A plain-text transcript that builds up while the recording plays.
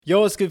Yo,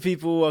 what's good,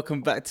 people?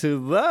 Welcome back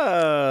to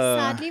the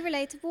Sadly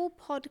Relatable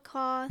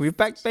podcast. We're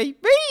back, baby!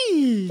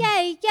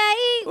 Yay,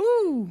 yay!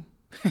 Ooh!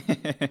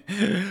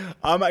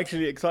 I'm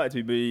actually excited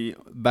to be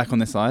back on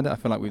this side. I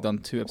feel like we've done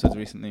 2 episodes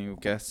recently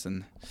with guests,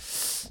 and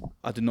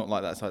I did not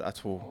like that side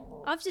at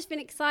all. I've just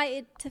been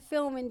excited to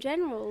film in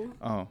general.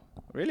 Oh,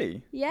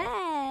 really?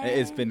 Yeah. It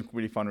has been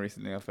really fun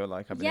recently. I feel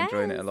like I've been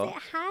enjoying it a lot.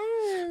 It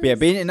has. But yeah,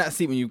 being in that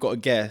seat when you've got a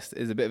guest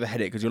is a bit of a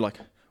headache because you're like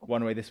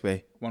one way this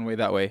way, one way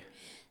that way.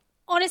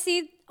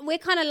 Honestly, we're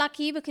kind of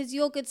lucky because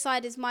your good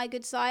side is my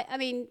good side. I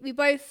mean,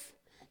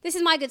 this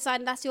is my good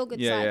side and that's your good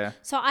side. Yeah.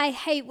 So I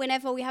hate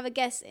whenever we have a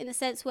guest in a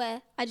sense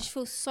where I just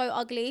feel so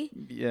ugly.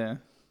 Yeah.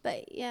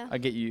 But yeah. I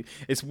get you.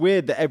 It's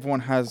weird that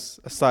everyone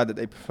has a side that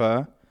they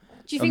prefer.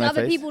 Do you think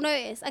other people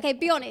notice? Okay,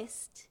 be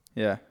honest.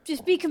 Yeah.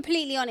 Just be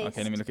completely honest.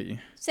 Okay, let me look at you.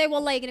 Say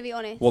wallah, you're going to be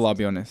honest. Well, I'll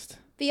be honest.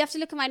 But you have to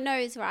look at my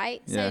nose,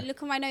 right? Yeah. So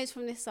look at my nose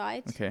from this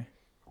side. Okay.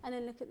 And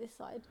then look at this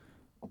side.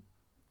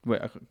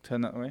 Wait, I could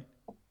turn that way.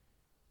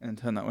 And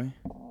turn that way.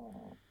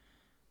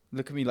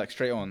 Look at me like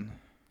straight on.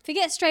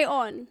 Forget straight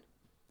on.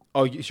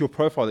 Oh, it's your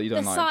profile that you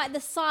don't like.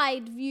 The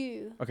side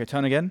view. Okay,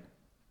 turn again.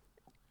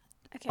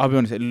 Okay. I'll be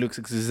honest, it looks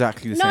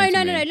exactly the same.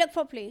 No. Look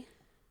properly.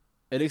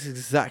 It looks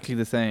exactly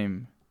the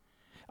same.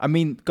 I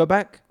mean, go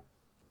back.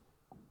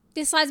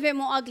 This side's a bit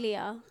more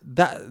uglier.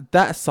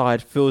 That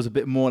side feels a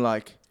bit more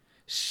like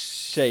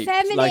shaped.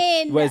 Feminine.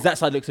 Like, whereas that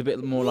side looks a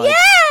bit more like...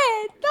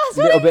 Yeah! That's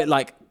a little bit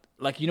like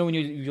you know when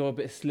you're a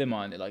bit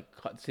slimmer and it like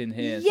cuts in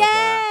here and stuff like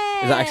that.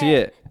 Is that actually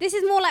it? This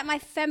is more like my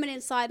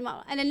feminine side,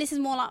 and then this is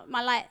more like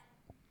my like,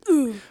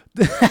 ooh.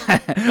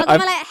 I got my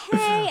like,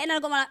 hey, and then I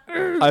got my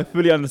like, I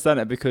fully understand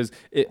it because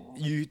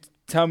you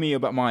tell me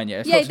about mine,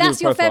 yeah? Yeah,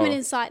 that's your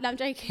feminine side. No, I'm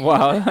joking.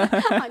 Wow.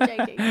 I'm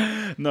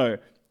joking. No,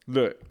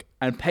 look,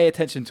 and pay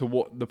attention to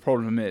what the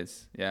problem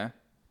is, yeah?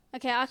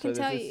 Okay, I can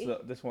tell you.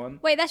 This one.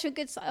 Wait, that's your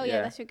good side. Oh,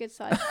 yeah, that's your good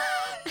side.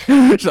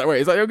 She's like,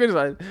 wait, is that your good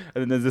side?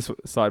 And then there's this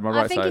side, my right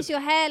side. I think it's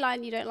your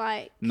hairline you don't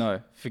like.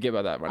 No, forget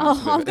about that right now.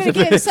 Oh, I'm going to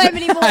give him so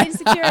many more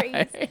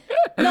insecurities.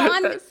 No,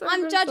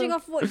 I'm judging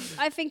off what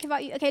I think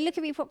about you. Okay, look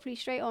at me properly,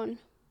 straight on.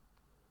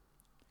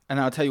 And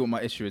I'll tell you what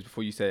my issue is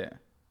before you say it.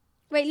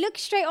 Wait, look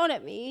straight on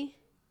at me.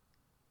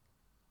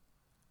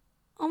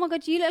 Oh my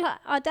God, you look like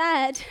our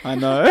dad. I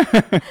know.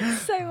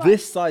 So much.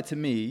 This side to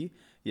me,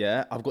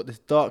 yeah, I've got this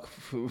dark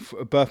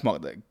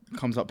birthmark that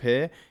comes up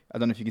here. I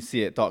don't know if you can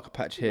see it, dark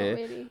patch here.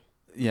 Not really.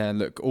 Yeah,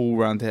 look, all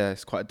around here,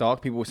 it's quite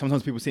dark.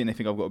 Sometimes people see it and they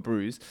think I've got a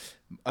bruise.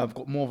 I've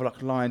got more of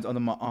like lines under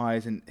my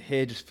eyes, and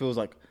here just feels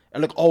like I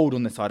look old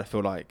on this side, I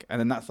feel like. And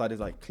then that side is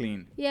like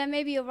clean. Yeah,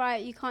 maybe you're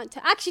right. You can't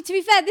tell. Actually, to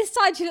be fair, this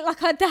side you look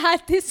like our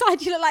dad. This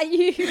side you look like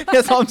you.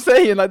 That's what I'm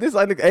saying. Like this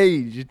side look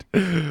aged.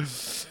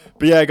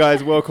 But yeah,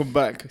 guys, welcome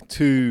back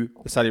to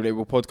the Sadly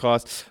Relatable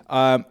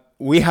podcast.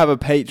 We have a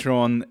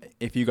Patreon,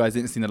 if you guys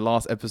didn't see the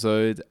last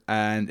episode,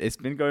 and it's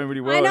been going really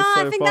well. I know, it's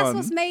so I think fun. that's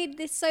what's made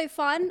this so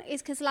fun,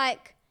 is because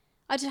like,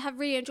 I just have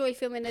really enjoyed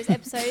filming those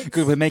episodes.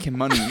 Because we're making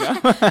money.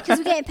 Because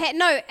we're getting paid.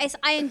 No,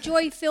 I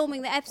enjoy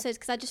filming the episodes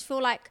because I just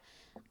feel like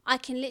I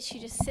can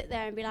literally just sit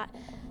there and be like,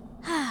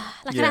 I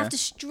don't have to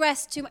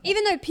stress too much.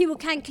 Even though people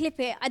can clip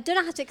it, I don't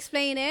know how to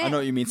explain it. I know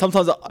what you mean.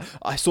 Sometimes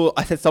I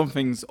said some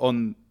things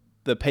on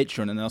the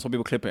Patreon and then I saw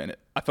people clip it and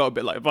I felt a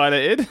bit like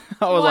violated.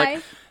 I was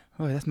like,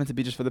 oh, that's meant to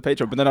be just for the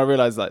Patreon. But then I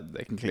realised that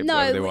they can clip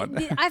whatever they want.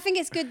 I think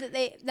it's good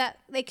that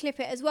they clip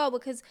it as well,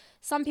 because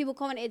some people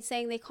commented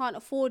saying they can't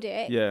afford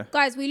it. Yeah.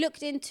 Guys, we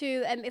looked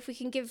into if we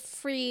can give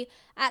free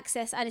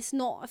access, and it's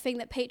not a thing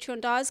that Patreon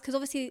does, because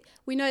obviously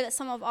we know that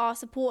some of our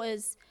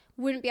supporters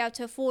wouldn't be able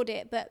to afford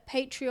it, but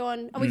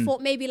Patreon, and we thought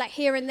maybe like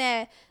here and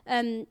there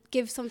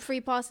give some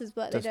free passes,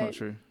 but that's they don't.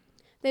 That's not true.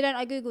 They don't.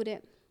 I googled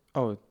it.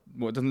 Oh,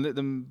 what, doesn't let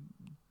them...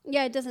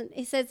 Yeah, it doesn't.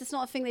 It says it's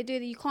not a thing they do,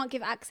 that you can't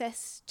give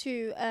access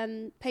to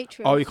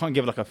Patreon. Oh, you can't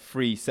give like a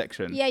free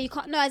section? Yeah, you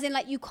can't. No, as in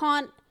like you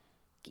can't.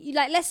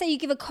 Like, let's say you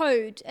give a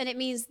code and it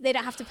means they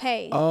don't have to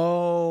pay.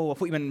 Oh, I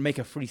thought you meant make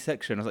a free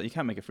section. I was like, you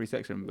can't make a free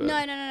section. But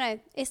No.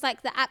 It's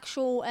like the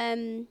actual...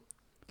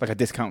 like a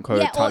discount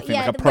code type thing,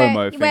 like a where,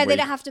 promo thing. Where they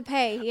don't have to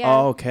pay, yeah.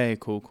 Oh, okay,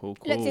 cool.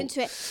 Looked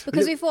into it.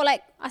 Because we thought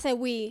like, I say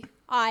we,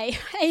 and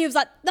he was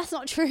like, that's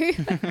not true.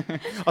 I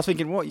was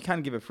thinking, what? You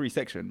can give a free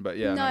section, but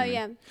yeah. No,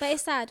 yeah. But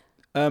it's sad.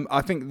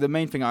 I think the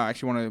main thing I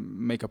actually want to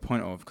make a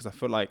point of, because I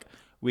feel like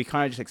we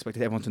kind of just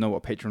expected everyone to know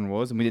what Patreon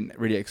was, and we didn't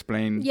really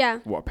explain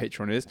what a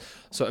Patreon is.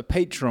 So a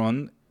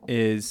Patreon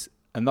is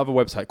another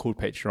website called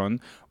Patreon,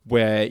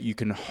 where you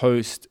can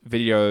host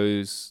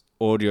videos,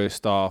 audio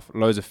stuff,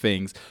 loads of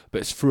things,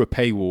 but it's through a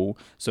paywall.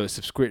 So it's a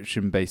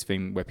subscription-based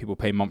thing where people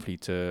pay monthly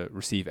to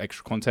receive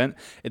extra content.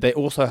 They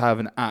also have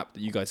an app that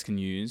you guys can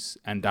use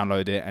and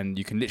download it, and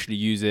you can literally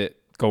use it,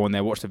 go on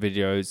there, watch the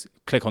videos,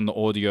 click on the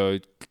audio,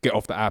 get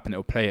off the app, and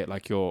it'll play it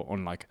like you're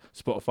on like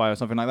Spotify or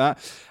something like that.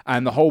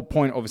 And the whole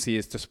point obviously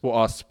is to support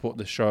us, support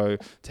the show,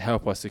 to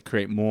help us to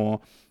create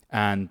more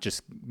and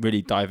just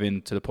really dive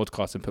into the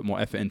podcast and put more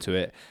effort into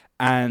it.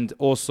 And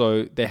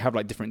also they have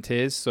like different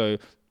tiers. So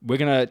we're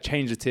going to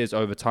change the tiers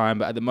over time,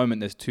 but at the moment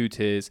there's 2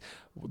 tiers.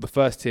 The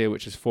first tier,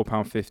 which is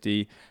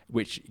 £4.50,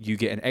 which you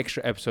get an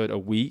extra episode a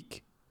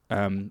week,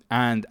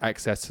 and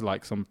access to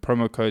like some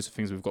promo codes for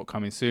things we've got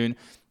coming soon.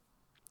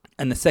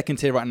 And the second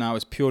tier right now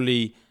is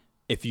purely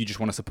if you just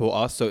want to support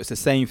us. So it's the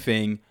same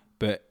thing,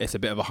 but it's a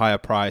bit of a higher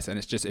price. And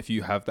it's just if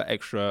you have that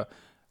extra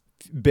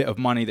bit of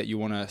money that you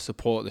want to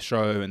support the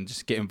show and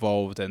just get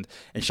involved, and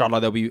inshallah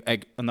there'll be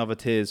another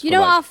tiers. You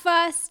know, our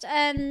first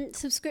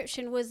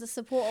subscription was the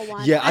supporter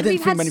one. Yeah, I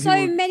didn't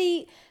think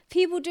many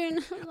people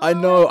doing. I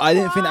know. I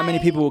didn't think that many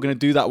people were going to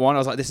do that one. I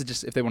was like, this is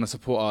just if they want to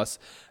support us.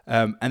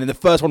 And then the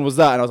first one was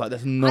that, and I was like,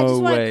 there's no way. I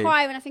just want to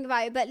cry when I think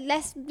about it. But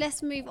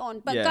let's move on.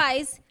 But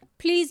guys,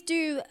 please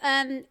do,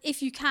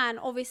 if you can,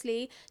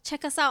 obviously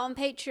check us out on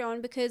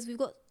Patreon, because we've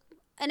got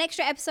an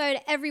extra episode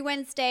every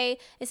Wednesday.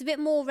 It's a bit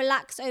more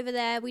relaxed over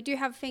there. We do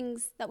have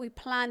things that we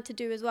plan to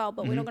do as well,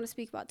 but we're not going to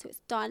speak about till it's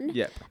done.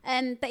 Yeah.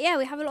 But yeah,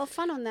 we have a lot of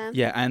fun on there.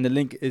 Yeah, and the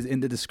link is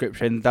in the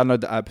description. Download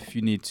the app if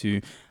you need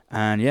to.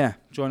 And yeah,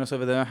 join us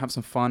over there. Have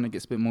some fun. It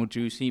gets a bit more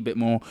juicy, a bit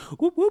more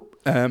whoop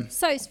whoop.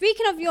 So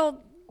speaking of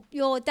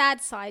your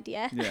dad's side,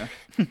 yeah.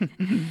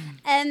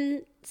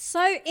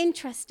 So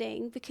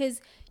interesting,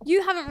 because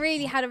you haven't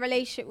really had a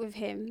relationship with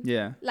him.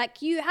 Yeah.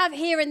 Like you have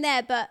here and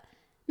there, but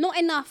not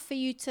enough for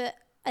you to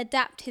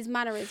adapt his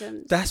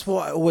mannerisms. That's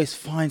what I always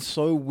find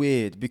so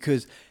weird,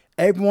 because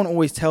everyone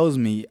always tells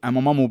me, and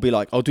my mum will be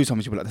like, I'll do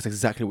something, she'll be like, that's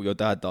exactly what your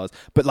dad does.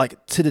 But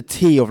like to the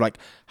T of like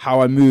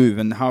how I move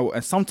and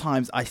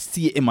sometimes I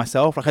see it in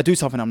myself. Like I do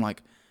something, I'm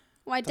like,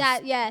 my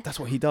dad, yeah. That's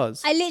what he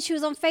does. I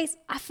literally was on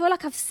I feel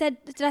like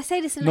did I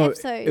say this in an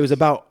episode? It was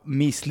about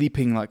me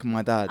sleeping like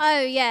my dad. Oh,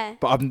 yeah.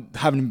 But I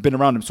haven't been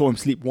around him, saw him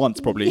sleep once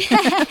probably.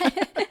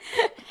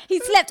 He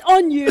slept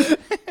on you. Do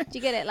you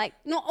get it? Like,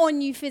 not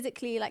on you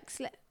physically, like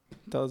slept.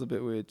 That was a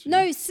bit weird.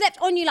 No, slept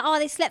on you,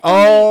 like, they slept on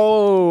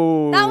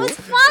you. That was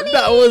funny.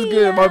 That was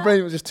good. My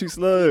brain was just too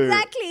slow.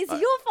 Exactly. It's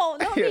your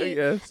fault, not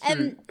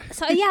me.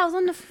 So yeah, I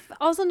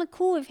was on the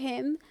call with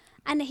him,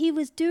 and he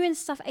was doing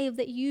stuff, Abe,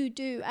 that you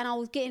do, and I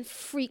was getting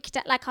freaked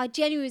out. Like, I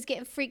genuinely was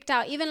getting freaked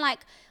out. Even like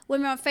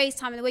when we're on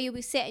FaceTime and the way you'll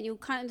be sitting, you'll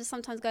kind of just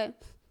sometimes go,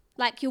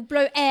 like, you'll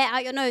blow air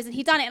out your nose, and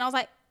he done it, and I was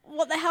like,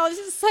 what the hell? This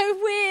is so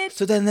weird.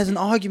 So then there's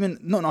not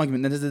an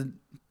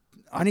argument.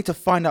 I need to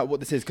find out what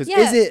this is, because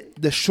is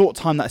it the short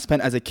time that I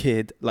spent as a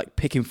kid, like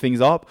picking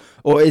things up,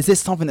 or is this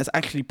something that's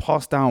actually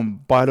passed down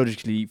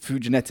biologically through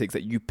genetics,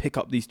 that you pick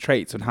up these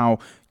traits on how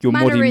your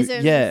body,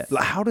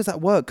 like how does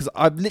that work? Because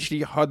I've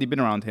literally hardly been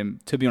around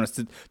him, to be honest.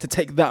 To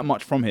take that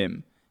much from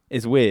him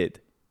is weird.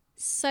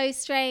 So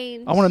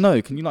strange. I want to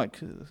know. Can you like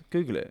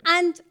Google it?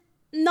 And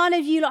none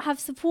of you lot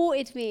have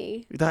supported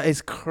me. That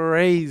is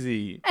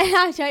crazy.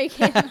 I'm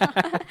joking.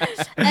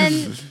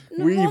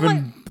 We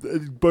even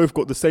both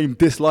got the same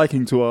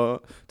disliking to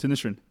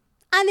Nishrin.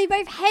 And they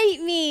both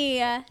hate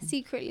me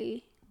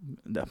secretly.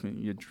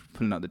 Definitely, you're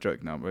pulling out the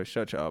joke now, bro.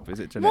 Search it up.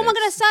 Is it genetics? What am I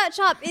going to search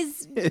up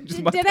is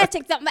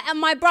genetics. And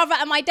my brother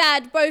and my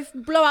dad both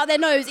blow out their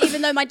nose,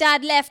 even though my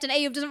dad left and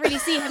Ayub doesn't really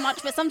see him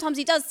much, but sometimes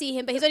he does see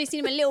him, but he's only seen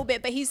him a little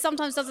bit, but he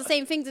sometimes does the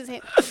same things as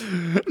him.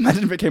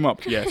 Imagine if it came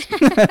up. Yes. Do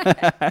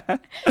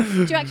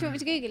you actually want me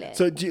to Google it?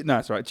 So, no,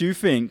 it's right. Do you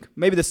think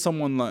maybe there's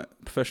someone like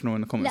professional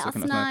in the comments? Let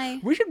us know.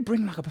 We should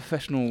bring like a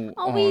professional.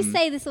 We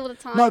say this all the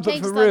time. No, but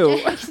for real,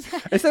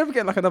 instead of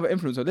getting like another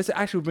influencer, let's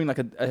actually bring like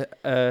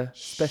a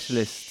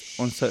specialist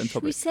on certain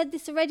topics. We said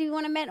this already. We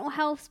want a mental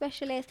health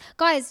specialist,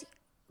 guys.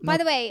 By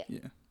the way,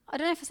 I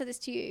don't know if I said this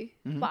to you,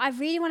 but I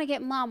really want to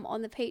get Mum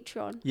on the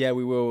Patreon. Yeah,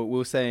 we will. We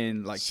were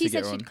saying like she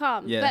said she'd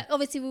come, but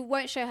obviously we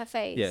won't show her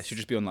face. Yeah, she'll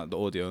just be on like the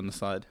audio on the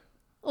side,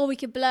 or we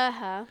could blur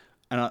her.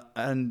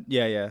 And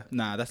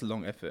nah, that's a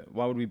long effort.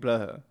 Why would we blur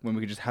her when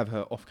we could just have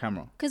her off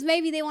camera? Because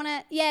maybe they want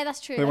to. Yeah, that's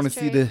true. They want to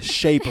see the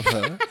shape of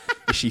her.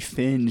 Is she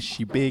thin? Is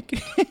she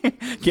big?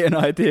 Get an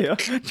idea.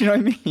 Do you know what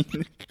I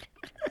mean?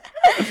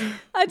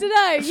 I don't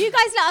know. You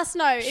guys let us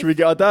know. Should we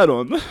get our dad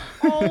on?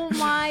 Oh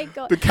my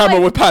god. The camera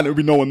would pan, there would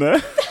be no one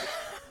there.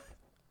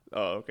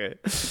 Oh, okay.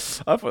 I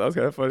thought that was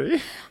kind of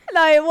funny.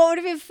 No, what would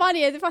have been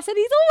funny is if I said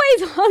he's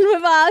always on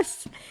with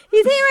us.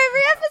 He's here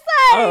every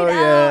episode. Oh,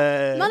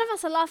 yeah. None of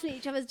us are laughing at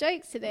each other's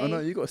jokes today. Oh, no,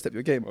 you got to step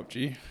your game up,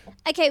 G.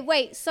 Okay,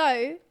 wait.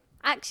 So,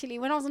 actually,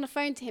 when I was on the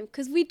phone to him,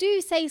 because we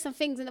do say some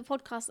things in the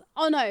podcast.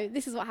 Oh, no,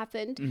 this is what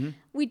happened. Mm-hmm.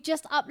 We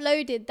just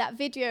uploaded that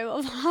video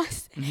of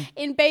us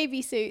in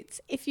baby suits.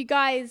 If you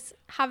guys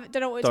don't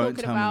know what we're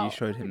talking about. Don't tell me you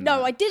showed him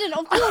that. I didn't.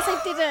 Of course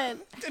I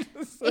didn't.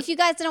 If you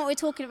guys don't know what we're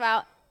talking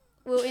about,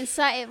 we'll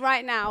insert it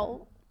right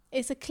now.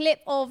 It's a clip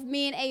of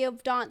me and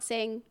Ayub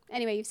dancing.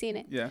 Anyway, you've seen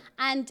it. Yeah.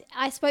 And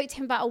I spoke to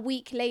him about a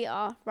week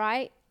later,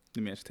 right?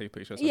 Let me actually take a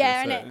picture.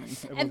 Yeah,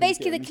 and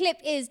basically the clip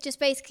is just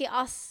basically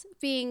us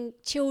being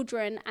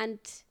children, and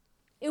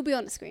it'll be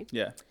on the screen.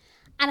 Yeah.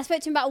 And I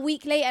spoke to him about a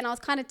week later, and I was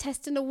kind of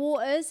testing the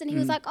waters, and he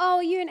was like,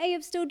 "Oh, you and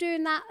Ayub still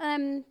doing that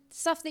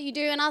stuff that you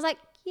do?" And I was like,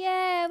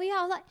 "Yeah, we are."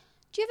 I was like,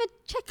 "Do you ever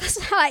check us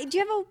out? Like, do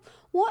you ever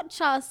watch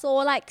us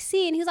or like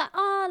see?" And he was like,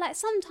 "Oh, like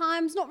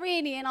sometimes, not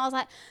really." And I was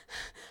like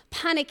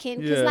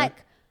panicking because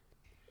like,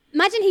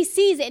 imagine he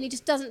sees it and he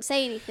just doesn't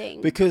say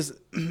anything. Because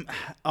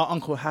our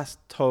uncle has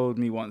told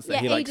me once that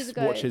he like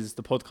watches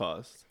the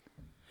podcast.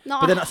 No,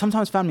 but then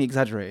sometimes family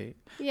exaggerate.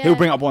 Yeah. He'll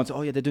bring up once,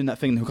 oh yeah, they're doing that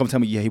thing. And he'll come tell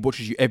me, yeah, he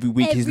watches you every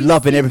week. He's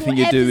loving everything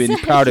you're doing.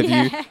 He's proud of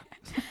you.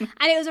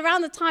 And it was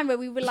around the time where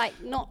we were like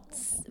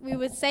we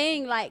were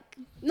saying like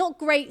not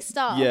great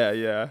stuff.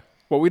 Yeah.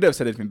 Well, we never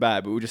said anything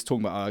bad, but we were just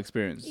talking about our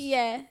experience.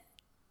 Yeah.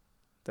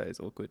 That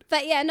is awkward.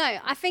 But yeah, no,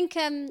 I think...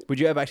 would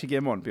you ever actually get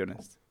him on, to be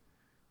honest?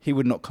 He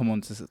would not come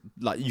on to...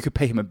 Like, you could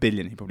pay him $1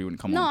 billion, he probably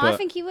wouldn't come on. No, I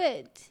think he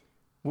would.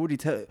 What would he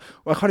tell...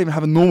 Well, I can't even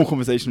have a normal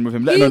conversation with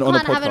him, let alone on a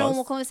podcast. You can't have a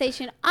normal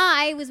conversation.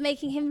 I was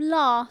making him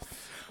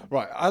laugh.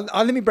 Right,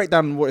 I'll let me break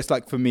down what it's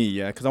like for me,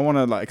 yeah? Because I want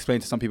to like explain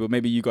to some people,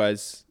 maybe you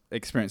guys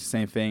experience the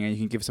same thing and you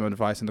can give some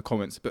advice in the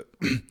comments. But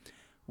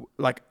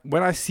like,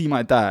 when I see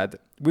my dad,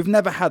 we've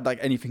never had like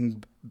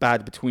anything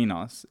bad between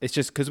us. It's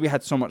just because we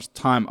had so much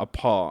time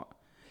apart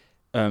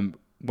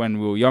when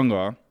we were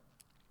younger.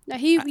 No,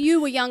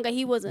 you were younger,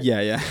 he wasn't.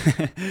 Yeah.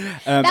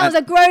 That was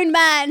a grown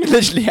man.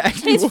 Literally,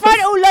 actually his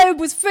frontal lobe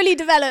was fully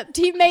developed.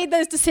 He made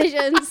those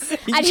decisions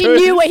and he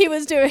knew what he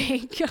was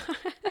doing.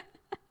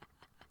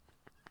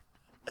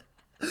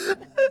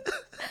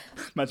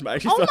 Imagine I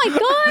actually oh my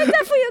God,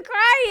 that's why you're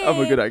crying.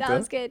 I'm a good actor. That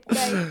was good.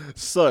 Go.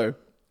 So,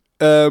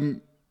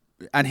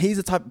 and he's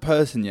the type of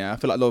person, yeah, I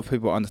feel like a lot of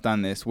people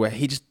understand this, where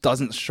he just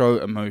doesn't show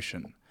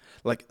emotion.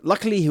 Like,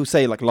 luckily he'll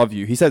say like love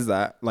you. He says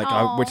that,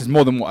 like, which is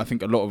more than what I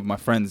think a lot of my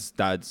friends'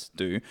 dads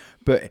do.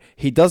 But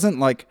he doesn't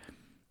like,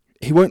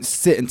 he won't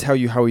sit and tell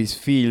you how he's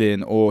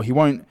feeling, or he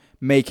won't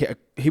make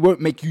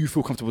you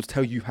feel comfortable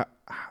to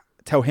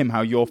tell him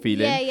how you're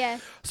feeling. Yeah.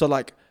 So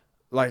like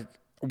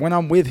when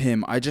I'm with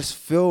him, I just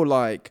feel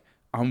like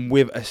I'm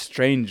with a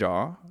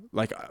stranger.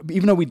 Like,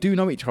 even though we do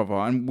know each other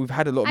and we've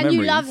had a lot of memories.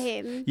 And you love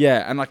him.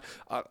 Yeah, and like,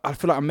 I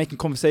feel like I'm making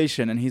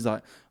conversation and he's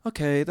like,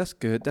 okay, that's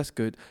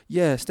good.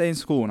 Yeah, stay in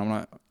school. And I'm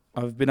like,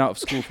 I've been out of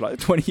school for like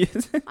 20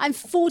 years. I'm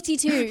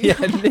 42. Yeah,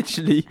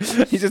 literally.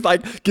 He's just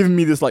like giving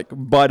me this like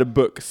by the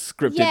book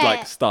scripted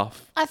like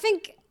stuff. I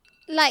think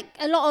like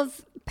a lot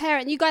of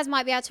parents, you guys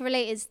might be able to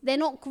relate, is they're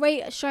not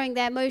great at showing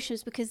their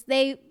emotions because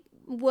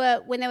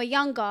when they were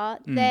younger,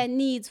 their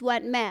needs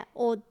weren't met,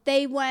 or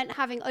they weren't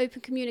having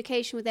open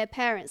communication with their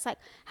parents. Like,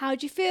 how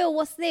do you feel?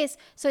 What's this?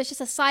 So it's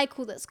just a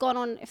cycle that's gone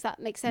on, if that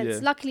makes sense. Yeah.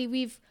 Luckily,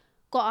 we've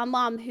got our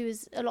mum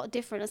who's a lot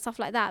different and stuff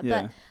like that.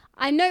 Yeah. But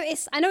I know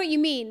what you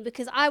mean,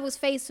 because I was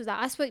faced with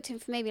that. I spoke to him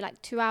for maybe like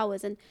 2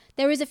 hours, and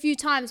there is a few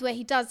times where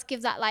he does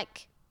give that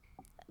like,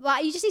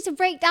 well, you just need to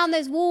break down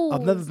those walls.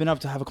 I've never been able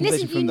to have a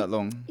conversation with him that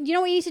long. You know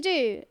what you need to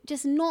do?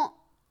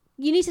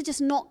 You need to just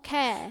not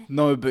care.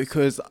 No,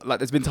 because like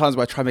there's been times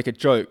where I try to make a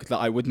joke that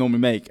I would normally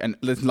make and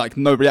there's like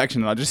no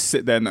reaction and I just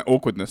sit there in that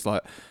awkwardness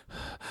like...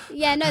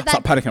 Yeah, no,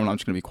 start panicking. I'm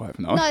just going to be quiet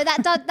for now. No,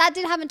 that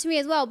did happen to me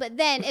as well. But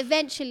then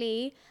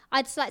eventually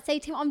I'd just like say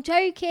to him, I'm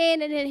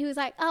joking. And then he was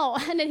like,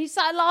 oh, and then he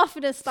started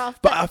laughing and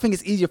stuff. But I think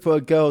it's easier for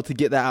a girl to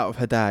get that out of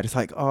her dad. It's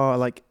like, oh,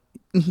 like...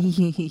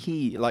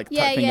 like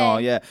type thing, oh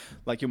yeah,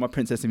 like you're my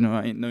princess even though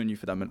I ain't known you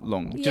for that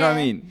long. Do you know what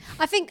I mean?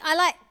 I think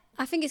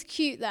it's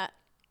cute that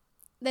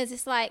there's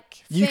this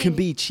like you thing. can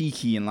be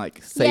cheeky and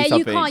like say something.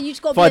 You can't. You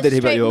just got to be a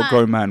straight man. You're a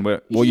grown man.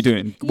 What are you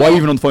doing? Why are you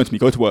even on the phone to me?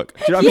 Go to work.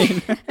 Do you know what I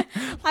mean?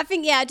 I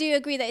think I do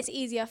agree that it's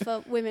easier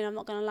for women. I'm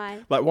not gonna lie.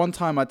 Like one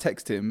time I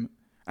text him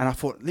and I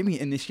thought, let me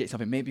initiate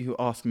something. Maybe he'll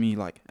ask me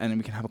like, and then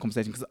we can have a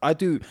conversation. Because I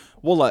do.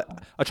 Well, like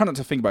I try not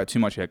to think about it too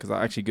much here because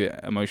I actually get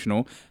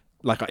emotional.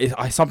 Like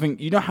I something,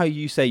 you know how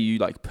you say you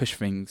like push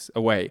things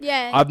away.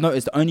 Yeah. I've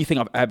noticed the only thing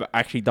I've ever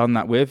actually done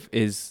that with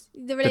is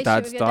the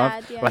dad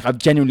stuff. Like I've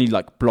genuinely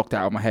like blocked it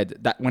out of my head.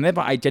 That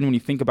whenever I genuinely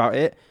think about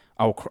it,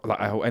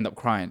 I'll end up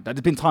crying. There's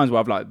been times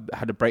where I've like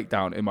had a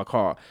breakdown in my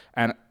car,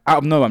 and out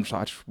of nowhere I'm just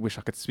like, I just wish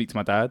I could speak to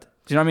my dad.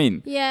 Do you know what I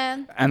mean?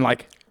 Yeah. And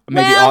like.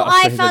 Maybe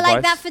I felt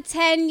like that for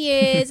 10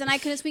 years and I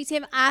couldn't speak to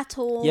him at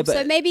all. Yeah,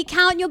 so maybe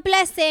count your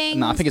blessings.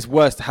 No, I think it's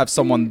worse to have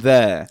someone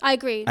there. I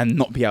agree. And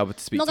not be able to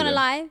speak to them. Not going to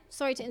lie.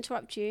 Sorry to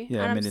interrupt you.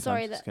 Yeah, and I'm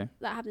sorry that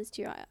happens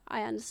to you.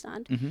 I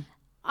understand. Mm-hmm.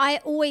 I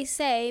always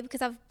say,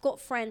 because I've got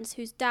friends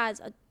whose dads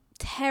are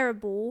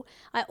terrible,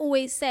 I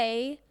always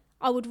say,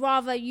 I would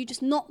rather you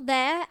just not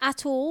there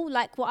at all,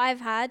 like what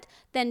I've had,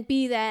 than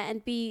be there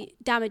and be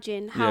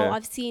damaging how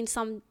I've seen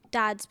some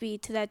dads be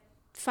to their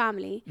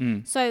family.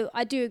 So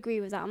I do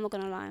agree with that. I'm not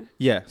gonna lie.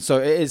 Yeah, so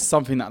it is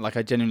something that like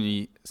I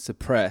genuinely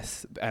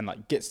suppress and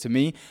like gets to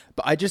me,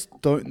 but I just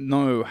don't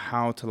know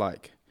how to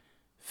like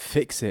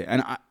fix it.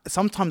 And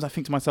sometimes I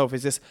think to myself,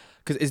 is this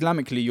because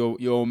Islamically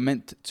you're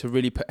meant to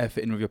really put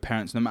effort in with your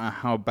parents no matter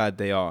how bad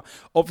they are.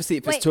 Obviously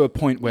if it's to a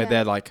point where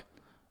they're like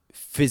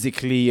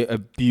physically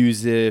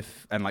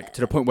abusive and like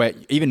to the point where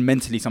even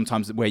mentally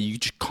sometimes where you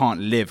just can't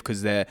live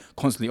because they're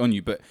constantly on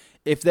you, but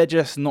if they're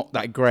just not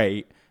that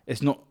great,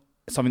 it's not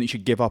something that you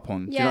should give up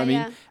on. Do you know what I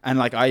mean? And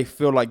like I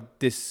feel like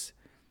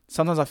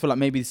sometimes I feel like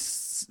maybe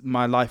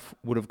my life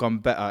would have gone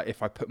better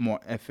if I put more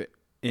effort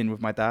in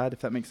with my dad, if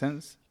that makes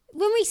sense.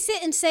 When we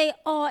sit and say,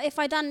 oh, if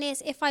I done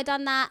this, if I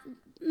done that,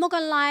 I'm not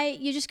gonna lie,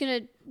 you're just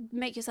gonna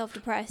make yourself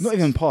depressed. Not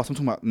even past, I'm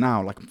talking about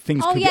now. Like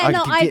things I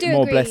do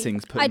more agree.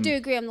 Blessings. I do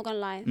agree, I'm not gonna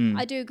lie.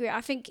 I do agree.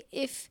 I think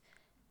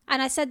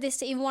and I said this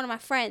to even one of my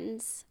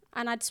friends,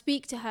 and I'd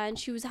speak to her, and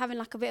she was having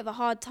like a bit of a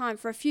hard time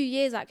for a few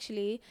years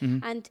actually.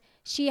 And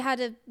she had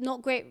a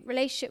not great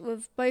relationship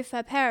with both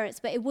her parents,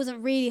 but it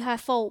wasn't really her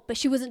fault, but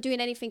she wasn't doing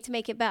anything to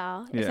make it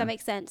better, if that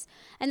makes sense.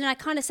 And then I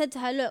kind of said to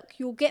her, look,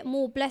 you'll get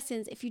more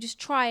blessings if you just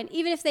try, and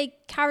even if they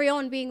carry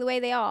on being the way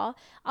they are,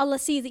 Allah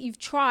sees that you've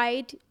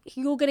tried,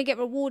 you're going to get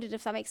rewarded,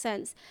 if that makes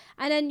sense.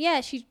 And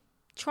then she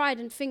tried,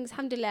 and things,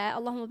 alhamdulillah,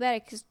 Allahumma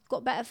barik, has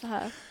got better for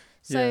her.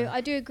 So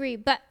I do agree.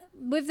 But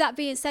with that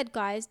being said,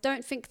 guys,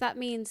 don't think that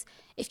means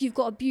if you've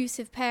got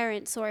abusive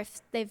parents or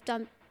if they've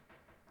done...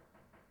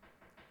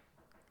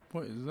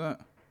 What is that?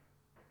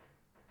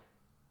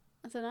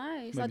 I don't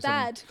know. It's our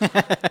dad. What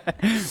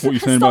are you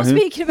saying Stop about him?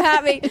 speaking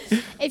about me.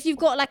 If you've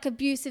got like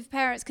abusive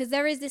parents, because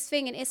there is this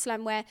thing in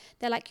Islam where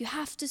they're like, you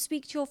have to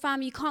speak to your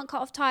family, you can't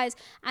cut off ties.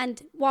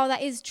 And while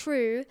that is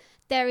true,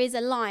 there is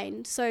a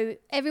line. So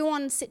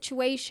everyone's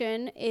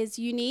situation is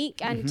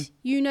unique, and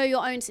you know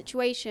your own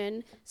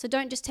situation. So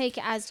don't just take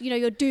it as,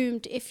 you're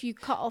doomed if you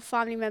cut off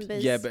family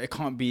members. Yeah, but it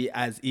can't be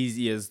as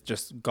easy as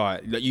just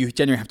like you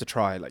genuinely have to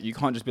try. Like you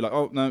can't just be like,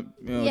 oh no,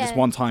 just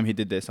one time he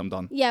did this, I'm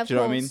done. Yeah, do you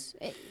know what I mean?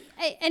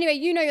 Anyway,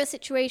 you know your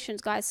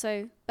situations, guys.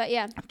 So, but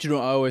yeah. Do you know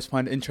what I always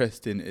find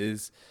interesting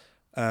is,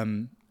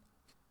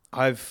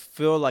 I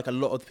feel like a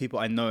lot of the people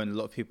I know and a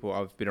lot of people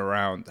I've been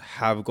around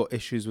have got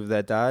issues with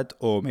their dad,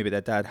 or maybe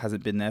their dad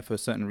hasn't been there for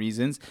certain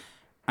reasons.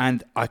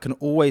 And I can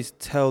always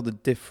tell the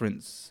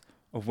difference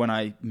of when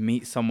I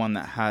meet someone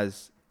that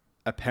has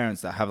a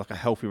parents that have like a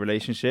healthy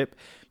relationship.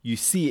 You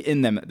see it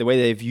in them, the way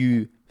they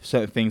view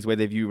certain things, the way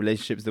they view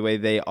relationships, the way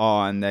they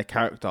are and their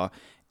character.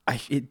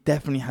 It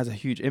definitely has a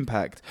huge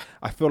impact.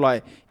 I feel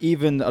like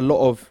even a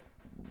lot of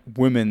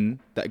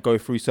women that go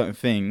through certain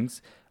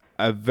things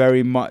are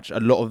very much a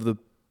lot of the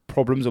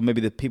problems, or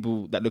maybe the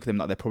people that look at them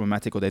like they're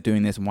problematic or they're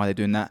doing this and why they're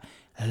doing that,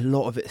 a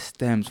lot of it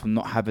stems from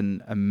not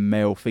having a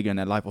male figure in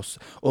their life,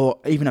 or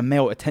even a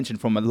male attention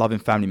from a loving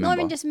family member. Not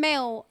even just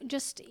male,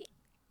 just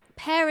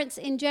parents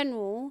in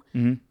general.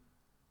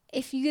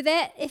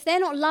 If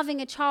they're not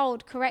loving a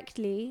child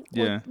correctly,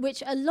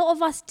 which a lot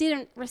of us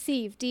didn't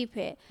receive deep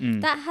it,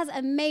 that has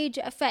a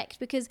major effect,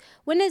 because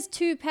when there's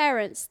two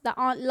parents that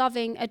aren't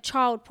loving a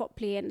child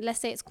properly, and let's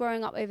say it's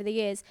growing up over the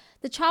years,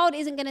 the child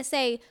isn't going to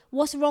say,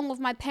 what's wrong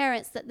with my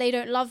parents that they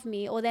don't love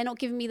me, or they're not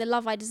giving me the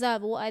love I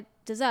deserve or what I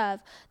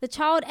deserve. The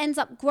child ends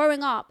up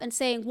growing up and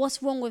saying,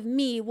 what's wrong with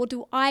me? What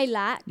do I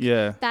lack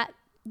that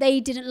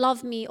they didn't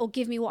love me or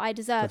give me what I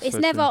deserve? That's it's so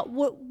never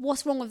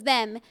what's wrong with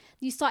them.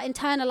 You start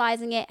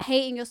internalizing it,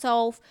 hating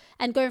yourself,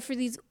 and going through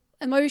these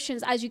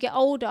emotions as you get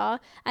older.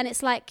 And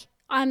it's like,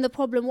 I'm the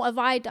problem. What have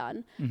I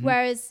done?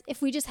 Whereas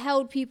if we just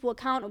held people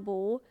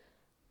accountable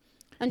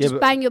and just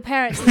bang your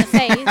parents in the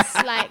face,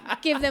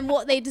 like give them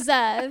what they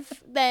deserve,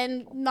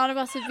 then none of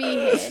us would be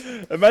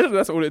here. Imagine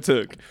that's all it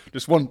took.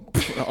 Just one,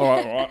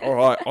 all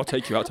right, I'll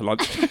take you out to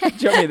lunch. Do you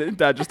know what I mean?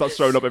 Dad just starts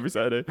showing up every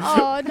Saturday.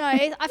 Oh, no.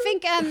 I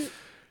think...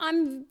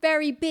 I'm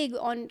very big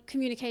on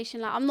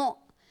communication. Like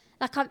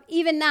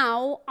even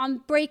now, I'm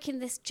breaking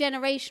this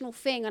generational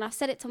thing, and I've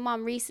said it to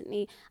Mum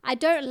recently. I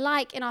don't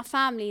like in our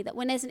family that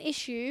when there's an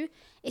issue,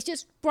 it's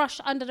just brushed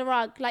under the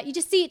rug. Like you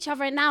just see each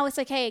other and now it's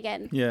okay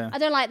again. Yeah. I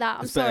don't like that.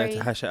 I'm sorry. It's better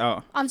to hash it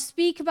out.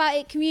 Speak about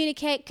it,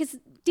 communicate, because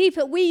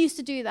deeper, we used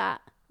to do that,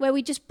 where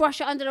we just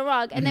brush it under the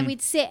rug, and then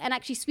we'd sit and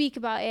actually speak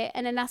about it,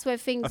 and then that's where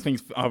things... I think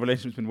our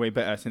relationship's been way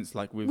better since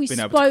like we've been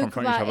able to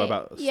confront each other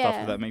about stuff,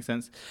 if that makes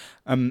sense.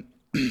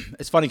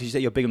 It's funny because you say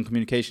you're big on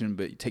communication,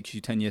 but it takes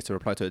you 10 years to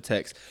reply to a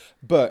text.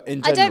 But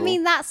in general... I don't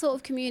mean that sort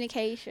of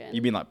communication.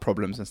 You mean like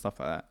problems and stuff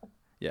like that?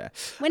 Yeah.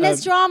 When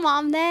there's drama,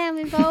 I'm there, I'm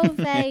involved,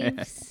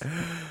 babes.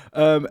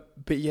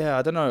 But yeah,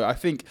 I don't know. I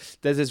think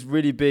there's this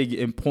really big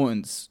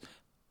importance,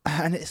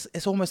 and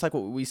it's almost like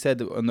what we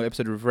said on the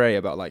episode with Ray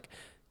about like,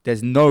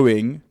 there's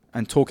knowing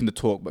and talking the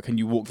talk, but can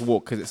you walk the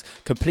walk? Because it's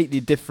completely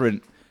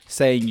different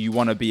saying you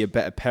want to be a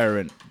better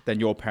parent than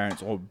your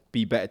parents or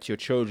be better to your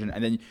children,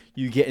 and then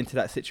you get into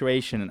that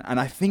situation. And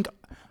I think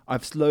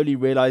I've slowly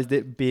realized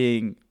it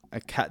being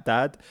a cat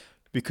dad,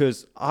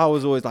 because I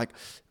was always like,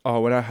 oh,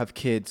 when I have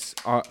kids,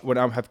 I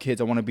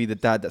want to be the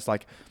dad that's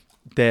like,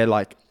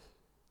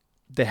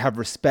 they have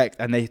respect,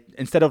 and they,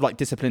 instead of like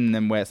disciplining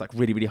them where it's like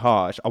really, really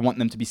harsh, I want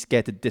them to be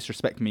scared to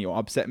disrespect me or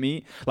upset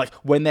me. Like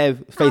when they're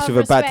faced with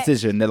a bad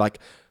decision, they're like,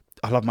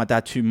 I love my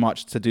dad too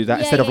much to do that,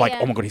 instead of like,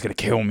 oh my God, he's going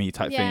to kill me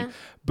type thing.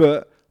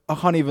 But I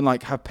can't even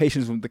like have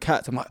patience with the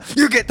cats. I'm like,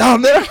 you get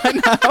down there right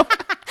now.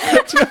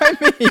 Do you know what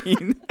I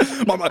mean?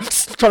 I'm like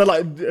trying to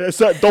like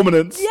assert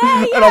dominance.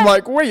 And I'm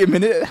like, wait a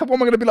minute, what am I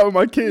going to be like with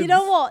my kids? You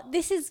know what?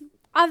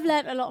 I've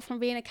learned a lot from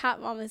being a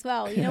cat mum as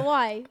well. You know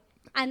why?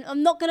 And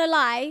I'm not going to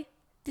lie,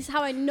 this is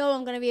how I know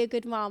I'm going to be a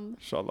good mum.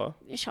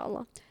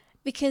 Inshallah.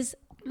 Because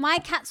my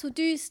cats will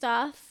do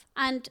stuff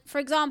And for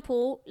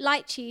example,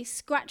 Lychee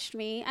scratched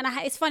me, and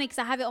it's funny because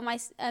I have it on my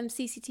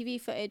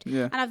CCTV footage.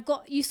 Yeah. And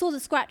you saw the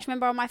scratch,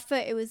 remember, on my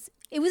foot. It was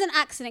an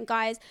accident,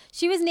 guys.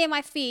 She was near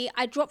my feet.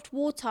 I dropped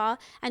water,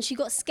 and she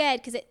got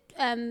scared because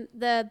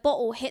the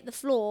bottle hit the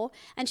floor,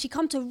 and she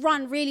come to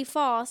run really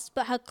fast,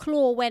 but her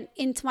claw went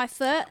into my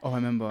foot. Oh, I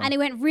remember. And it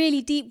went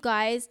really deep,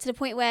 guys, to the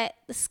point where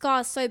the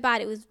scar's so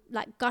bad it was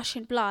like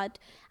gushing blood.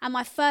 And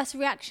my first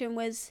reaction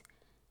was,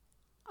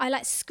 I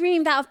like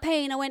screamed out of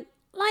pain. I went,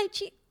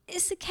 Lychee,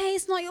 it's okay,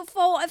 it's not your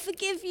fault, I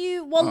forgive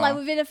you. Wallah,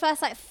 within the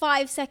first like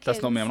 5 seconds.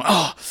 That's not me. I'm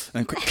like,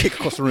 and quick kick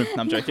across the room.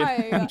 No, I'm joking.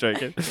 I'm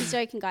joking. Just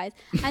joking, guys.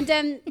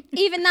 And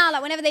even now,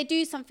 like whenever they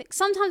do something,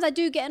 sometimes I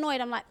do get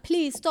annoyed. I'm like,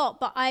 please stop.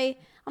 But I'm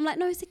like,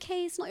 no, it's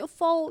okay, it's not your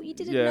fault. You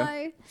didn't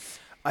know.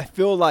 I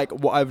feel like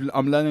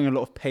I'm learning a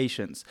lot of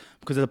patience,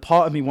 because a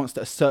part of me wants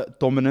to assert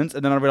dominance,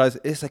 and then I realize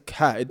it's a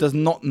cat. It does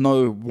not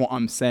know what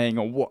I'm saying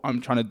or what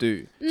I'm trying to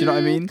do. Do you know what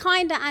I mean?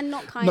 Kinda and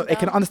not kinda. No, it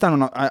can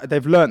understand.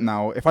 They've learnt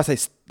now. If I say,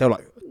 they'll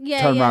like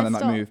turn around and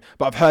like move.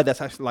 But I've heard that's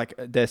actually like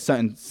there's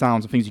certain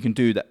sounds and things you can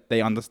do that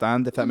they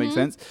understand, if that makes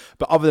sense.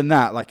 But other than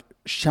that, like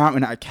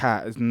shouting at a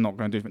cat is not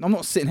going to do anything. I'm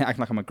not sitting here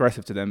acting like I'm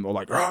aggressive to them or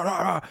like rah, rah,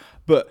 rah.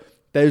 But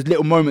there's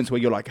little moments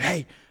where you're like,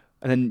 hey,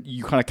 and then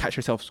you kind of catch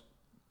yourself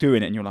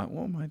doing it, and you're like,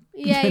 what am I?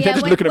 Yeah.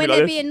 When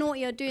they're being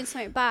naughty or doing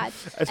something bad.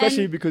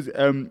 Especially because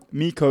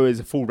Miko is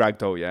a full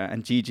ragdoll,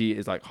 and Gigi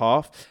is like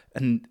half,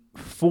 and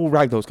full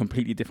ragdoll is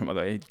completely different. By the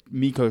way,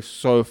 Miko's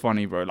so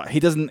funny, bro. Like he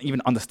doesn't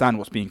even understand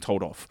what's being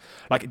told off.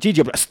 Like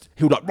Gigi,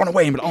 he'll like run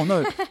away and be like, oh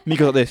no,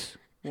 Miko's like this.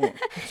 What?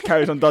 Just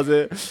carries on, does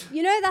it.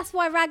 You know, that's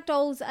why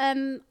ragdolls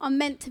are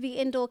meant to be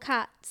indoor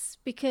cats,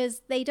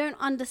 because they don't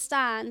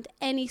understand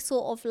any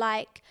sort of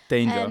like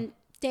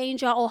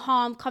danger or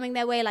harm coming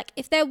their way. Like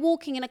if they're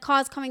walking and a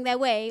car's coming their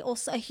way, or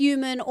a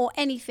human or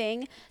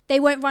anything, they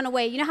won't run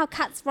away. You know how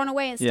cats run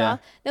away and stuff?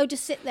 They'll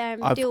just sit there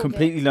and deal with it. I've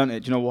completely learned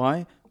it. Do you know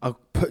why? I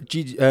put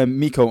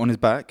Miko on his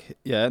back,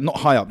 not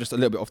high up, just a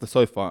little bit off the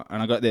sofa,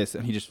 and I got this,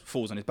 and he just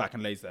falls on his back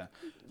and lays there.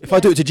 If I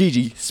do it to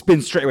Gigi,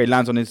 spins straight away,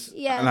 lands on his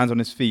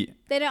feet.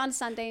 They don't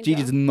understand danger.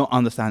 Gigi does not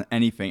understand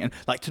anything, and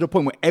like to the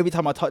point where every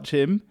time I touch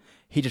him,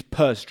 he just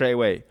purrs straight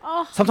away.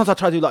 Sometimes I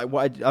try to do like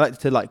what I like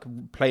to like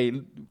play,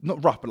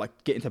 not rough, but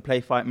like get into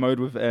play fight mode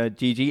with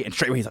Gigi, and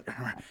straight away he's like,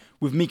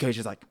 with Miko he's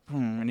just like,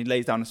 and he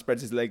lays down and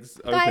spreads his legs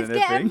open. Guys, and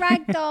everything.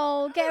 Get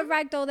a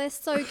ragdoll. They're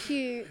so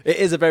cute. It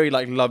is a very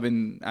like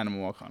loving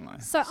animal. I can't lie.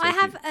 So I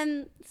have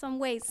some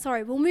ways.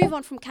 Sorry, we'll move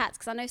on from cats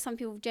because I know some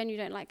people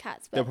genuinely don't like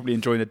cats. But they're probably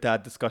enjoying the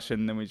dad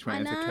discussion, and then we just went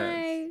into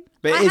cats.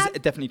 But it is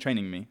definitely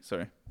training me.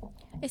 Sorry.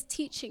 It's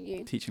teaching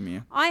you. Teaching me.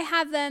 Yeah. I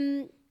have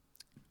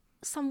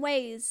some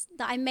ways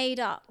that I made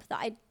up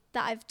that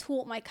I've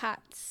taught my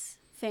cats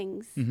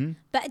things,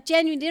 but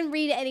genuinely didn't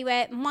read it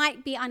anywhere. It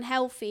might be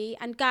unhealthy,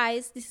 and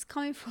guys, this is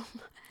coming from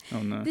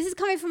this is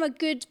coming from a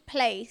good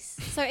place.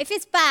 So if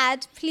it's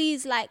bad,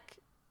 please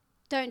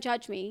don't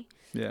judge me.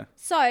 Yeah.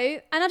 So,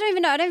 and I don't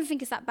even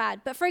think it's that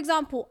bad. But for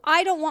example,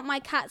 I don't want my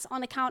cats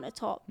on a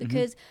countertop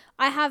because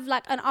I have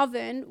like an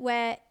oven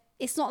where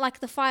it's not like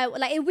the fire,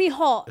 like it'll be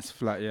hot. It's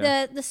flat,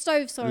 yeah. The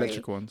stove, sorry.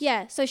 Electric ones.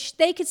 Yeah, so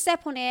they could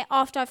step on it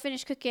after I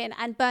finish cooking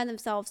and burn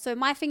themselves. So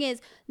my thing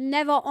is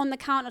never on the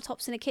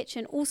countertops in the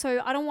kitchen. Also,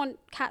 I don't want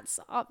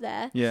cats up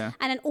there. Yeah.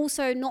 And then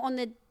also not on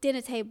the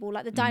dinner table,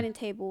 like the dining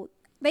table.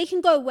 They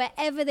can go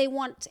wherever they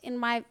want in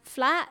my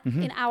flat,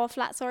 in our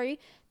flat, sorry.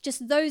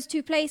 Just those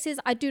two places,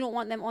 I do not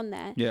want them on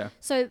there. Yeah.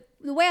 So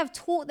the way I've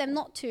taught them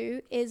not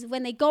to is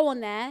when they go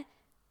on there,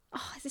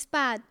 is this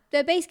bad?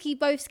 They're basically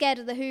both scared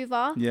of the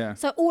Hoover. Yeah.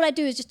 So all I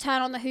do is just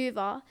turn on the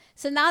Hoover.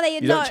 So now they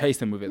You don't chase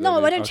them with it.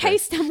 No, I don't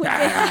chase them with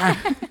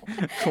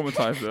it.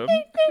 Traumatize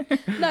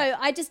them. No,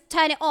 I just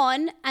turn it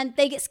on and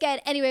they get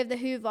scared anyway of the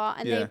Hoover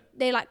and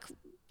they like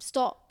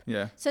stop.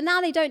 Yeah. So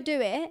now they don't do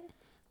it.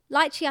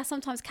 Lychee, I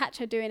sometimes catch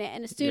her doing it,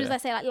 and as soon as I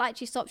say like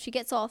Lychee stop, she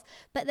gets off.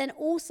 But then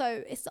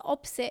also it's the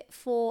opposite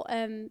for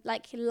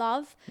like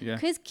love,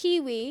 because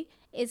Kiwi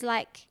is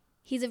like,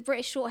 he's a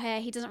British short hair.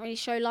 He doesn't really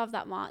show love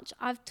that much.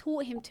 I've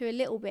taught him to a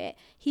little bit.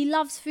 He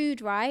loves food,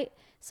 right?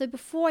 So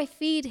before I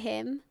feed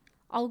him,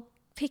 I'll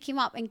pick him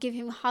up and give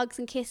him hugs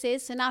and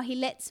kisses. So now he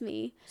lets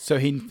me. So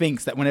he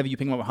thinks that whenever you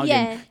pick him up and hug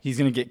him, he's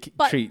going to get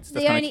treats.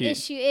 That's the only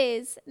issue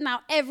is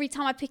now every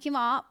time I pick him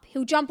up,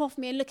 he'll jump off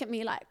me and look at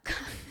me like...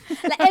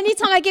 like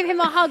anytime I give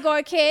him a hug or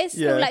a kiss,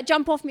 he'll like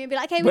jump off me and be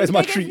like, "Hey, where's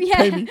my treat?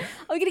 Pay me.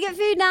 Are we gonna get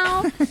food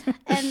now?"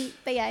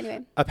 But yeah,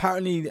 anyway.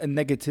 Apparently, a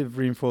negative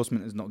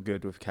reinforcement is not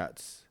good with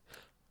cats.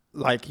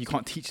 Like you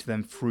can't teach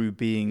them through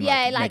being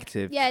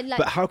negative. Yeah,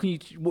 but how can you?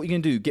 What are you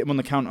gonna do? Get them on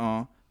the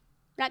counter.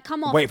 Like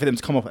come off. Wait for them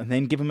to come off and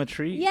then give them a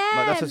treat. Yeah,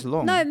 like, that's just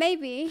long. No,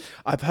 maybe.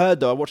 I've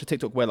heard though. I watched a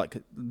TikTok where like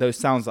those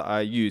sounds that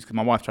I use, because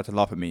my wife tried to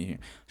laugh at me.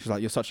 She's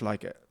like, "You're such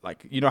like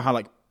you know how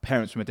like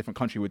parents from a different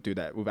country would do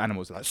that with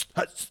animals, like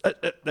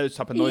those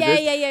type of noises."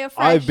 Yeah.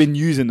 I've been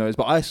using those,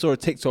 but I saw a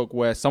TikTok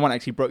where someone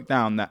actually broke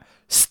down that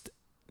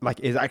like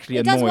is actually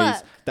a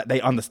noise that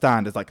they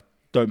understand. It's like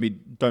don't be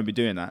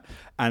doing that,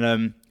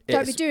 and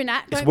don't be doing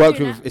that.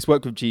 It's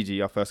worked with Gigi,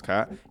 our first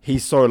cat.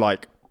 He's so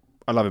like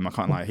I love him. I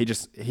can't lie.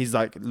 He's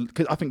like,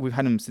 because I think we've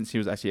had him since he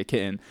was actually a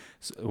kitten.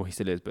 Well, he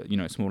still is, but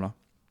smaller.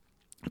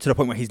 To the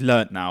point where he's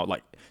learnt now.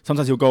 Like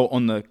sometimes he'll go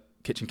on the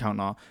kitchen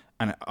counter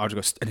and I'll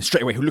just go, and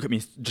straight away he'll look at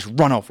me, just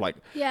run off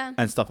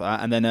and stuff like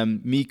that. And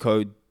then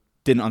Miko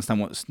didn't understand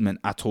what it meant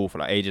at all for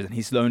like ages, and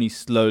he's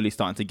slowly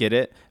starting to get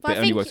it, but it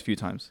only works a few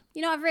times.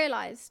 You know what I've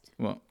realised?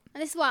 What?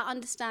 And this is why I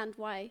understand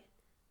why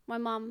my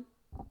mum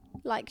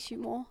likes you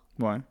more.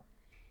 Why?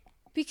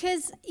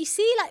 Because you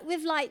see, like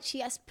with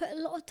Lychee, I put a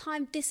lot of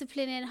time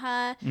disciplining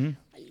her.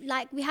 Mm-hmm.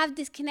 Like we have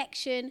this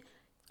connection.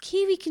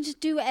 Kiwi can just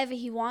do whatever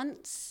he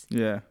wants.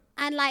 Yeah.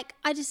 And like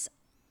I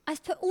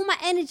put all my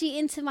energy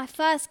into my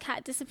first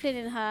cat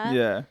disciplining her.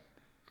 Yeah.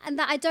 And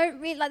that I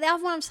don't really, like the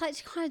other one, I'm just like,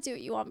 you kind of do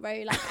what you want,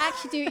 bro. Like,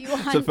 actually do what you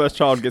want. So the first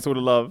child gets all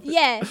the love.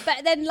 Yeah,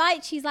 but then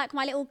Lychee's like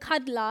my little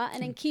cuddler,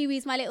 and then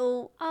Kiwi's my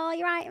little, oh,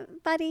 you're right,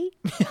 buddy.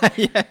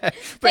 Yeah.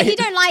 But he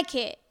don't like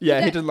it.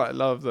 Yeah, he doesn't like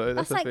love, though.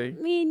 That's the like thing.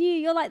 Me and you,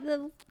 you're like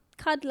the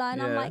cuddler, and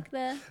I'm like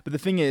the... But the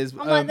thing is...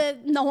 I'm like the,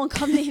 no one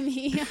come near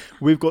me.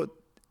 We've got...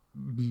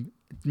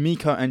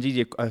 Miko and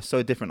Gigi are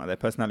so different, like their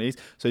personalities.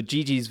 So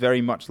Gigi's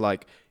very much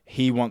like...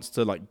 He wants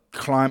to like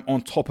climb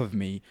on top of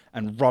me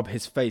and rub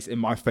his face in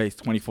my face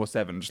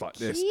 24/7, just like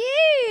this.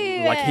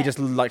 Cute. Like he just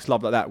likes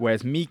love like that.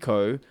 Whereas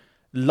Miko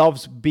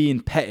loves being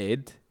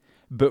petted,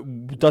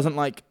 but doesn't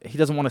want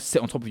to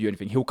sit on top of you or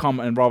anything. He'll come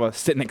and rather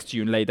sit next to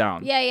you and lay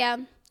down. Yeah.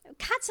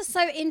 Cats are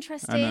so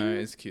interesting. I know,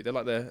 it's cute. They're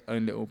like their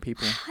own little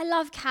people. I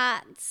love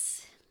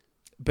cats.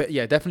 But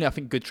yeah, definitely I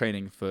think good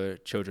training for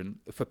children,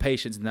 for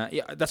patience and that.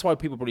 Yeah, that's why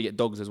people probably get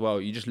dogs as well.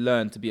 You just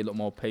learn to be a lot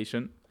more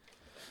patient.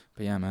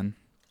 But yeah, man.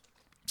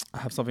 I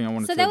have something I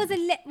wanted to... So there was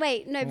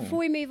before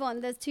we move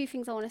on, there's two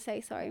things I want to say,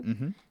 sorry.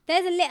 Mm-hmm.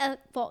 There's a litter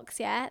box,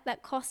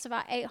 that costs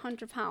about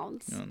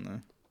 £800. Oh,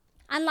 no.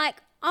 And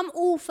like, I'm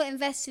all for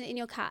investing in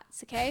your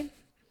cats, okay?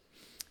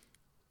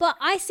 But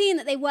I seen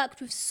that they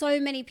worked with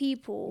so many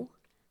people.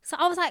 So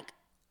I was like,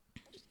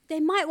 they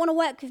might want to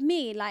work with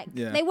me. Like,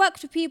 they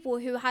worked with people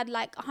who had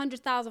like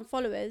 100,000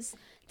 followers.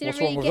 What's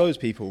wrong with those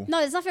people? No,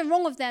 there's nothing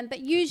wrong with them.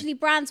 But usually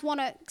brands want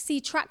to see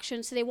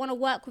traction, so they want to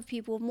work with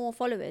people with more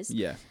followers.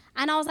 Yeah.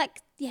 And I was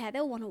like, yeah,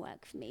 they'll want to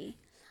work for me.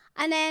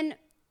 And then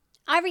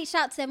I reached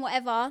out to them,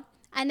 whatever.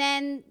 And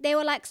then they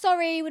were like,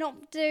 sorry, we're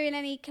not doing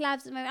any collabs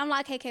at the moment. I'm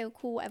like, okay,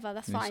 cool, whatever,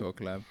 that's fine.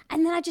 Collab.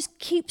 And then I just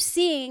keep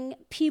seeing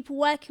people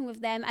working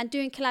with them and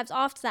doing collabs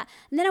after that.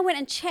 And then I went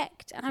and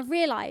checked and I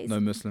realised... No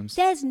Muslims.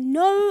 There's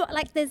no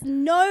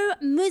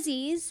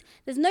Muzzies.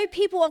 There's no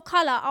people of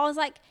colour. I was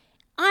like,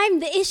 I'm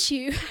the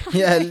issue.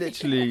 Yeah,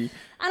 literally. And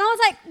I was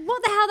like,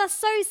 what the hell? That's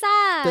so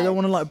sad. They don't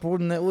want to like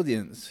broaden their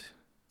audience.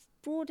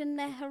 Broaden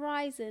their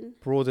horizon.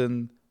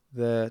 Broaden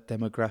their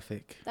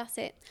demographic. That's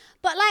it.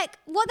 But like,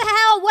 what the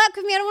hell? Work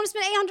with me. I don't want to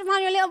spend £800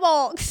 on your little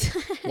box.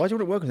 Why do you want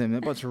to work with them? They're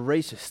a bunch of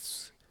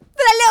racists. But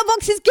that little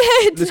box is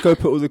good. Let's go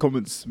put all the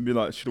comments and be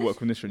like, should have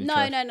worked with this really. No.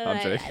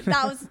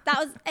 That was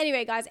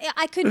anyway, guys.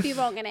 I could be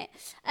wrong in it.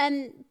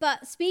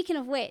 But speaking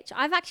of which,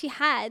 I've actually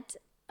had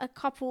a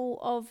couple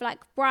of like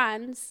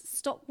brands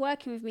stop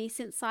working with me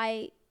since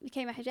I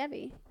became a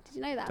hijabi. Did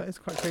you know that? That is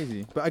quite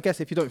crazy. But I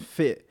guess if you don't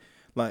fit,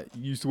 like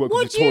you used to work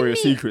with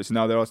Victoria's Secrets, and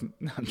now there are some...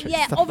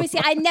 Yeah, obviously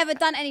I never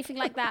done anything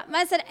like that.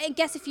 Man said, I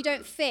guess if you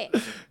don't fit.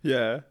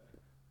 Yeah.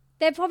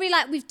 They're probably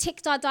like, we've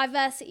ticked our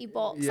diversity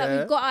box. Yeah. Like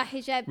we've got our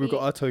hijabi. We've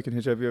got our token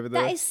hijabi over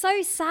there. That is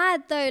so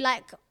sad though.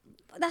 Like,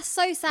 that's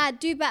so sad.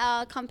 Do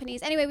better,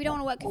 companies. Anyway, we don't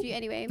want to work with you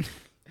anyway.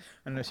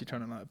 Unless you're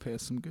trying to like pay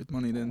us some good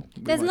money, then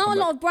there's not a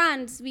lot of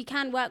brands we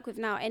can work with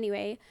now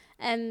anyway,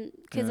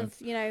 because of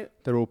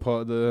they're all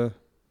part of the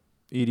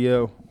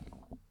EDO.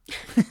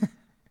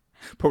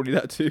 Probably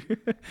that too.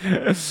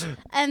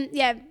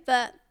 Yeah,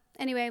 but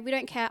anyway, we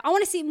don't care. I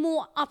want to see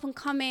more up and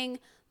coming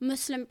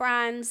Muslim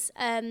brands,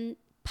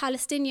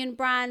 Palestinian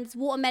brands,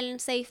 watermelon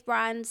safe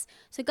brands.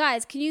 So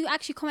guys, can you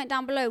actually comment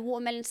down below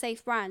watermelon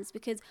safe brands?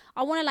 Because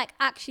I want to like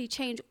actually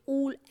change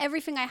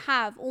everything I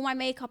have, all my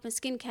makeup and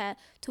skincare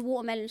to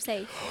watermelon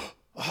safe.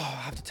 Oh,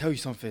 I have to tell you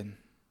something.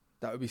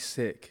 That would be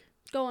sick.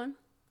 Go on.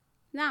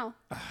 Now.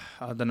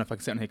 I don't know if I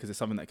can say it on here because it's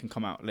something that can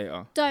come out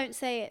later. Don't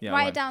say it. Yeah,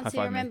 write it down so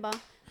you remember.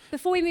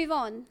 Before we move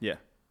on. Yeah.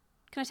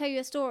 Can I tell you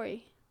a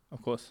story?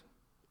 Of course.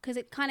 Because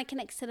it kind of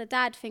connects to the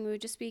dad thing we were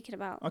just speaking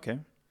about. Okay.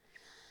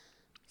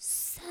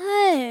 So,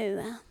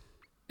 let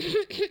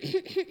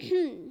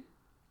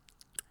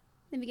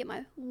me get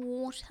my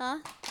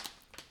water.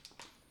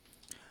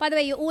 By the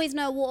way, you always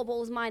know a water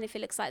bottle's mine if it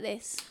looks like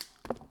this.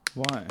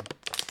 Why?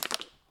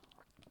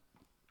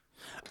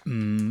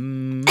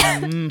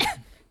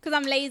 Because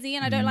I'm lazy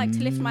and I don't like to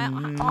lift my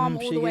arm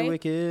all the way.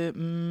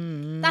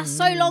 That's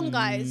so long,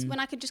 guys, when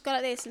I could just go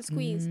like this and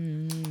squeeze.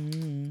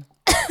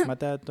 My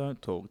dad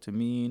don't talk to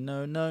me,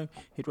 no.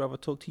 He'd rather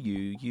talk to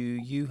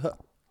you, her.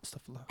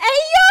 Stuff like that. Hey,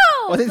 yo!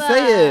 I didn't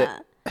say it.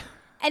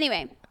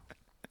 Anyway,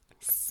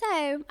 so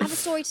I have a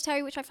story to tell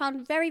you which I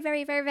found very,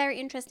 very, very, very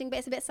interesting, but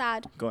it's a bit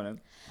sad. Go on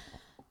then.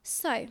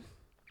 So,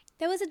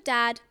 there was a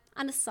dad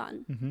and a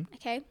son,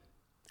 okay?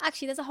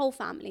 Actually, there's a whole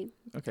family.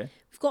 Okay.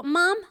 We've got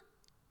mum,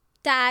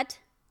 dad,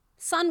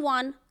 son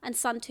 1 and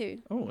son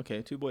 2. Oh,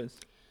 okay. 2 boys.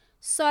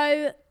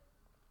 So,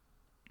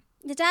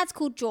 the dad's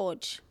called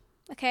George,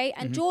 okay?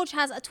 And George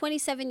has a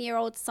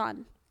 27-year-old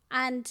son,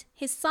 and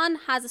his son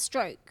has a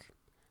stroke.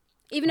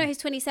 Even though he's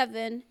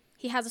 27,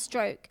 he has a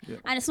stroke. Yeah.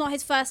 And it's not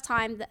his first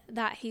time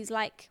that he's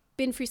like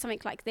been through something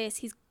like this.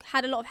 He's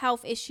had a lot of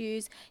health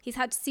issues. He's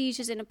had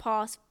seizures in the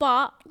past.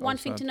 But one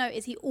thing to note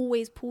is he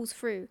always pulls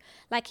through.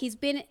 Like, he's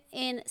been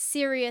in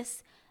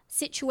serious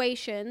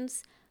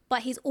situations,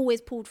 but he's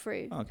always pulled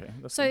through. Okay.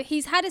 So good.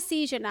 He's had a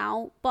seizure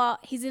now, but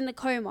he's in the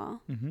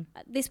coma.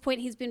 At this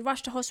point, he's been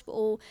rushed to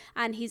hospital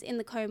and he's in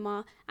the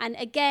coma. And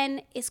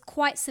again, it's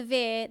quite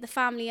severe. The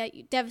family are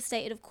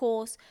devastated, of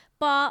course.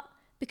 But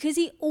because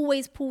he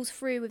always pulls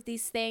through with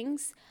these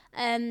things,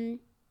 they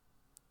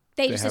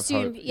just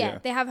assume,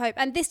 they have hope.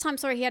 And this time,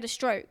 he had a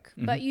stroke,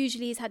 but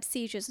usually he's had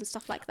seizures and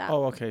stuff like that.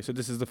 Oh, okay. So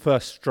this is the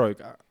first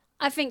stroke.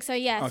 I think so,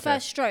 yeah. Okay.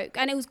 First stroke.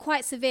 And it was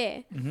quite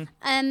severe.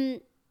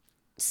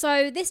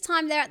 So this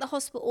time they're at the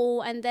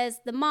hospital, and there's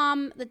the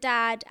mum, the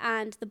dad,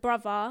 and the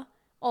brother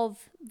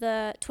of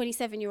the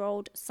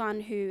 27-year-old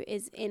son who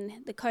is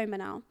in the coma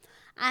now.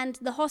 And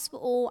the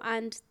hospital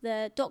and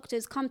the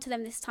doctors come to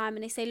them this time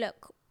and they say,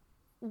 look,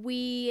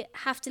 we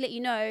have to let you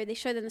know. They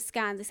show them the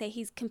scans. They say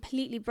he's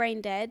completely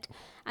brain dead,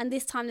 and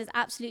this time there's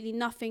absolutely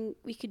nothing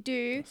we could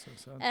do.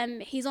 That's so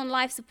sad. He's on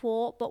life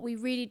support, but we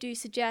really do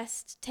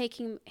suggest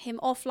taking him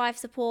off life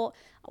support.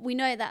 We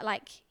know that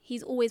like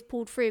he's always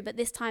pulled through, but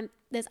this time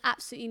there's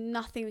absolutely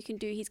nothing we can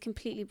do. He's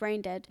completely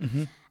brain dead.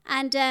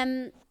 And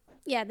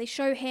they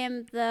show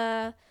him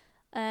the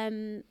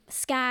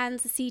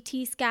scans, the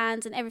CT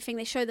scans and everything.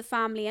 They show the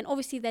family, and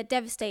obviously they're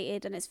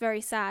devastated and it's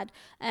very sad.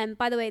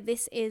 By the way,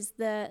 this is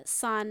the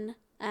son.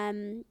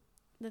 The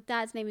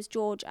dad's name is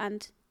George,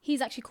 and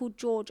he's actually called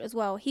George as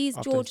well. He's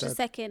George the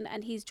second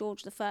and he's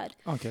George the third.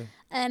 Okay.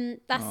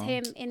 That's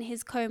him in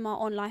his coma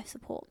on life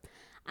support.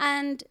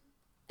 And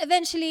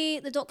eventually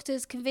the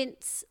doctors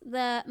convince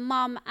the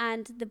mum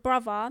and the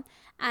brother,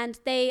 and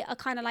they are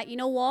kind of like, you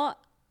know what,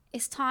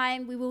 it's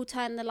time, we will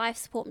turn the life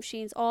support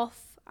machines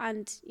off.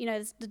 And, you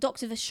know, the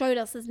doctors have showed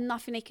us there's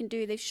nothing they can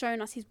do. They've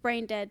shown us he's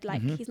brain dead,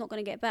 like he's not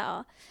going to get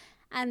better.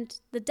 And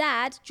the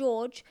dad,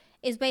 George,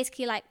 is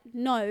basically like,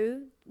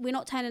 no, we're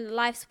not turning the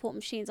life support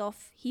machines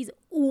off. He's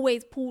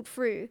always pulled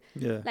through.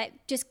 Yeah.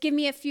 Like, just give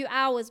me a few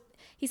hours.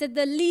 He said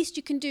the least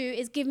you can do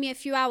is give me a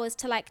few hours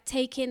to like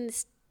take in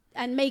this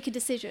and make a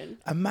decision.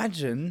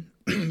 Imagine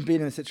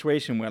being in a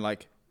situation where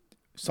like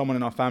someone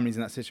in our family's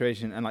in that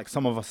situation, and like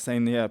some of us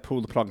saying, yeah,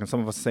 pull the plug, and some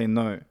of us saying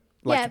no.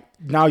 Like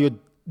now you're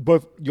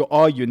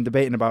arguing,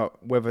 debating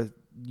about whether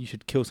you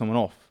should kill someone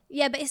off.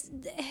 Yeah, but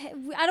I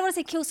don't want to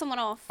say kill someone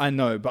off. I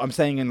know, but I'm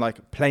saying in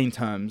like plain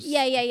terms.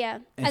 Yeah.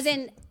 As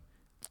in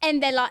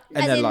end their life.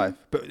 End their life.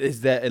 But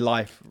is there a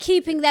life?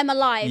 Keeping them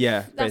alive.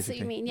 Yeah, that's what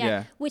you mean.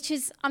 Yeah. Which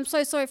is, I'm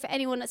so sorry for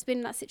anyone that's been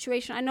in that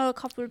situation. I know a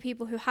couple of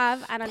people who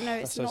have, and I know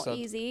it's not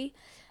easy.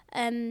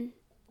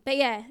 But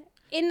yeah,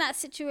 in that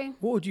situation.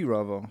 What would you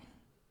rather?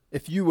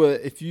 If you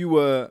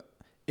were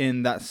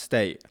in that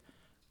state,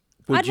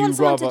 I'd want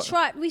someone to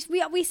try.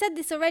 We said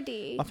this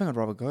already. I think I'd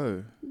rather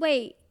go.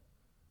 Wait.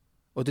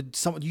 Or did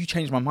you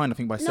change my mind, I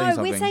think, by saying something?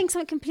 No, we're saying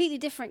something completely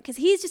different, because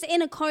he's just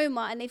in a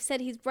coma and they've said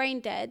he's brain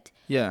dead.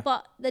 Yeah.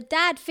 But the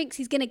dad thinks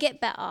he's going to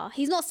get better.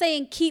 He's not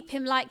saying keep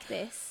him like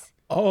this.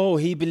 Oh,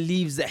 he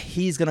believes that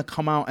he's going to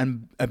come out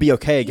and be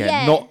okay again.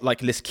 Yeah. Not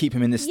like, let's keep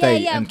him in this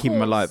state and keep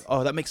him alive.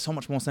 Oh, that makes so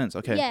much more sense.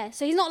 Okay. Yeah,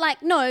 so he's not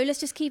like, no, let's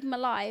just keep him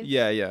alive.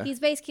 Yeah. He's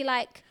basically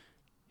like...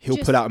 He'll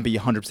pull out and be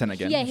 100%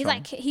 again. Yeah, he's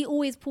like, he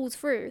always pulls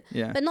through.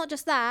 Yeah. But not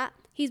just that,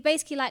 he's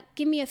basically like,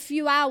 give me a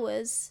few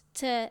hours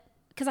to...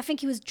 Because I think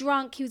he was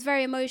drunk, he was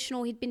very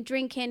emotional, he'd been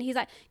drinking. He's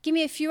like, give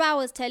me a few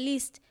hours to at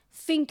least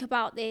think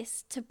about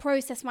this, to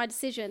process my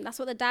decision. That's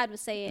what the dad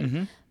was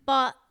saying.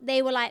 But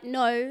they were like,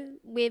 no,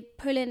 we're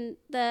pulling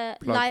the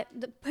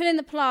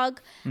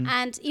plug.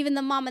 And even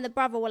the mum and the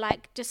brother were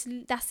like, just,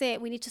 that's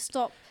it, we need to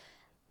stop.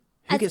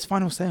 Who gets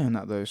final say on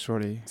that though,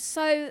 surely?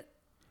 So...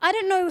 I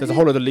don't know. There's a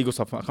whole lot of legal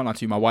stuff. I can't lie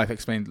to you. My wife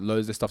explained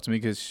loads of this stuff to me,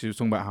 because she was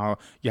talking about how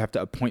you have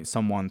to appoint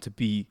someone to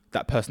be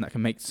that person that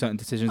can make certain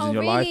decisions in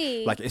your life.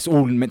 Like, it's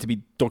all meant to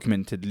be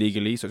documented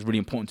legally, so it's really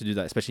important to do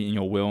that, especially in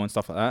your will and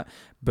stuff like that.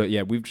 But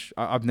yeah,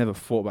 I've never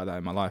thought about that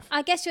in my life.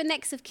 I guess your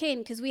next of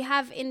kin, because we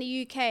have in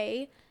the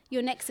UK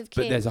your next of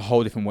kin. But there's a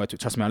whole different word to it.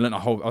 Trust me, I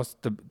was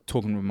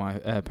talking with my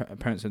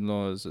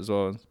parents-in-laws as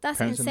well. That's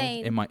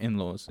insane. In my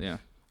in-laws, yeah.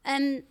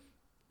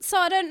 So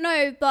I don't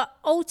know, but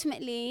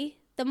ultimately...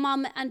 The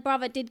mum and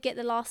brother did get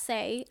the last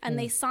say, and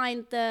they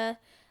signed the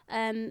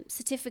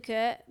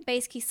certificate,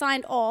 basically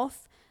signed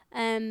off.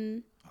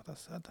 That's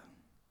sad.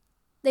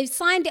 They've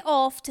signed it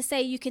off to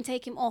say you can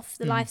take him off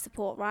the life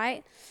support,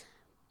 right?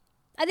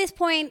 At this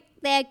point,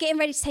 they're getting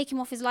ready to take him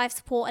off his life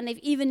support, and they've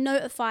even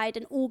notified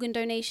an organ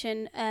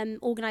donation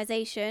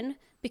organisation,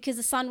 because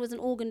the son was an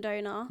organ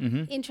donor.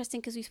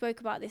 Interesting, because we spoke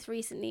about this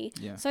recently.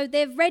 Yeah. So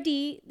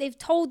they've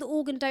told the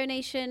organ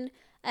donation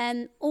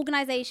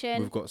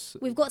organisation,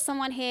 we've got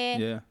someone here.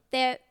 Yeah.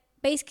 They're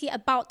basically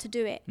about to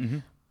do it.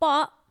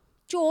 But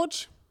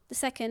George the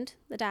second,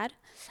 the dad,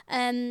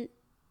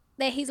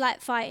 he's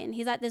like fighting.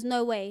 He's like, there's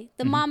no way.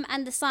 The mum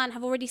and the son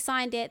have already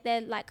signed it. They're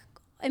like,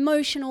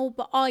 emotional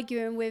but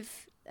arguing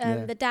with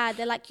the dad.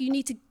 They're like, you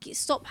need to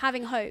stop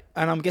having hope.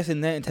 And I'm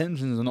guessing their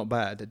intentions are not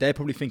bad. They're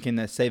probably thinking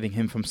they're saving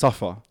him from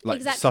suffering.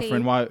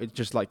 Why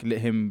just like let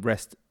him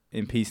rest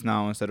in peace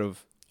now instead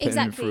of putting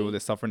him through all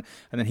this suffering.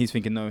 And then he's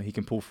thinking, no, he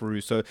can pull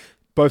through. So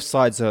both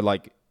sides are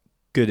like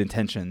good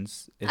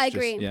intentions. I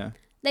agree. Yeah.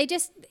 They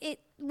just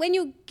when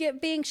you're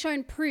being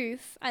shown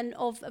proof and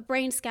of a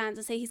brain scans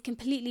and say he's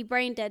completely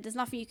brain dead, there's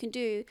nothing you can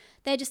do.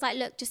 They're just like,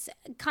 look, just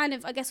kind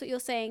of, I guess what you're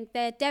saying,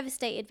 they're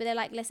devastated, but they're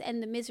like, let's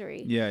end the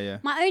misery. Yeah.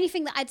 My only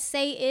thing that I'd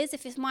say is,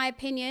 if it's my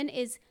opinion,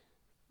 is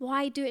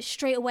why do it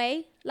straight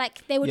away?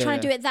 Like they were trying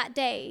to do it that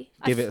day.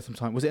 Give it some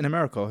time. Was it in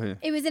America or here?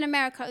 It was in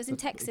America. It was in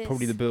Texas.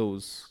 Probably the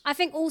bills. I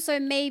think also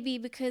maybe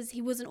because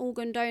he was an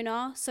organ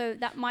donor, so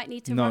that might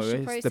need to rush the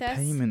process. No, it's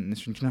the payment.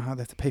 Do you know how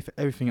they have to pay for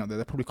everything out there?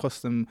 That probably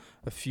cost them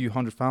a few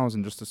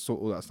 $100,000 just to sort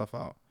all that stuff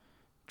out.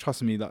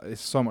 Trust me, that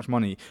it's so much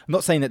money. I'm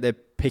not saying that they're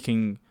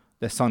picking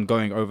their son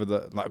going over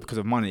because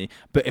of money,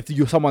 but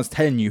if someone's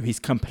telling you he's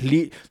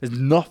complete, there's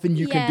nothing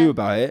you can do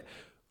about it.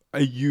 Are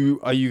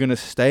you gonna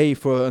stay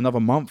for another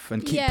month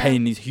and keep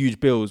paying these huge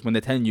bills when they're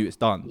telling you it's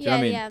done? Do you know what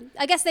I mean? Yeah.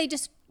 I guess they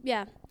just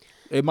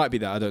It might be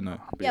that, I don't know.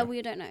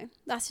 We don't know.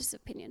 That's just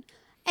opinion.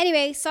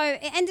 Anyway, so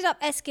it ended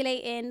up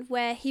escalating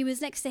where he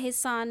was next to his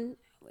son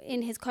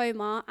in his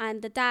coma,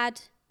 and the dad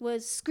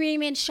was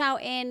screaming,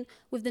 shouting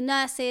with the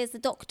nurses, the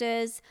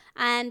doctors,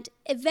 and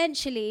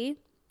eventually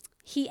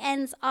he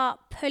ends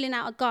up pulling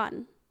out a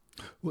gun.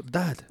 What,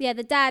 dad? Yeah,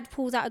 the dad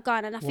pulls out a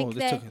gun, and I think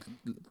this took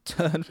a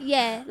turn.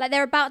 Yeah, like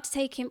they're about to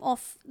take him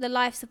off the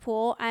life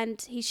support, and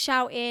he's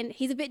shouting.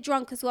 He's a bit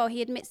drunk as well.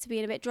 He admits to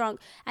being a bit drunk,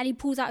 and he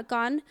pulls out a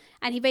gun,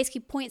 and he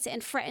basically points it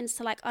and threatens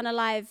to like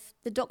unalive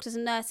the doctors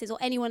and nurses or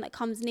anyone that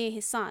comes near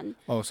his son.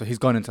 Oh, so he's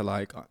gone into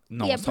like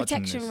one's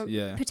protection touching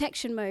this.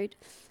 protection mode.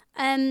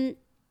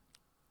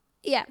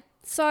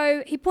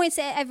 So he points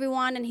it at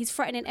everyone, and he's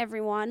threatening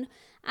everyone,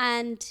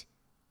 and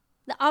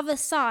the other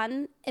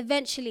son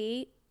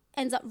eventually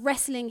ends up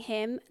wrestling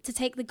him to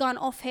take the gun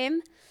off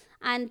him,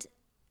 and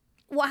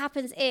what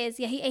happens is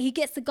he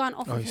gets the gun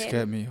off of him. Oh, he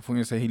scared me. I thought you were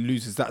going to say he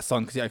loses that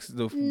son because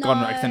the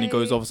gun accidentally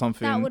goes off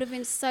something. That would have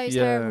been so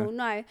terrible.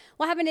 No,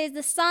 what happened is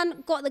the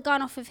son got the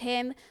gun off of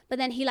him, but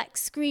then he like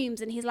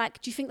screams and he's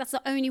like, do you think that's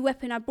the only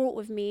weapon I brought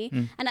with me?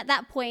 And at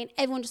that point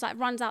everyone just like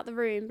runs out the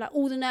room, like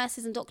all the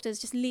nurses and doctors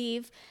just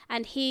leave,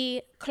 and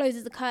he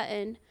closes the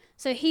curtain.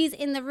 So he's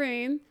in the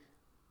room.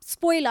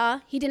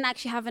 Spoiler, he didn't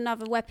actually have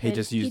another weapon. He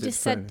just used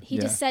just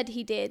said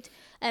he did.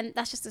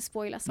 That's just a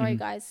spoiler. Sorry,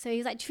 guys. So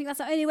he's like, do you think that's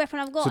the only weapon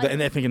I've got? So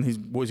they're thinking, has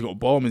he got a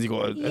bomb? Has he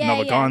got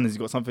another gun? Has he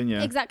got something?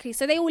 Yeah. Exactly.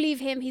 So they all leave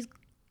him. His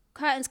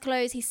curtains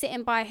closed. He's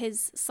sitting by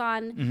his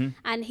son,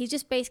 and he's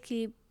just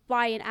basically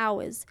buying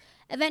hours.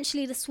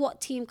 Eventually, the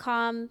SWAT team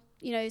come.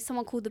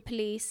 Someone called the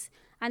police.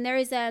 And there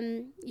is,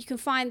 you can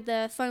find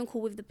the phone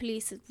call with the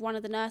police, one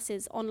of the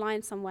nurses,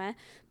 online somewhere.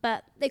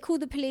 But they call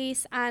the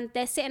police and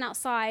they're sitting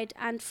outside.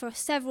 And for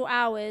several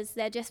hours,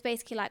 they're just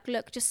basically like,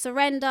 look, just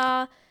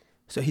surrender.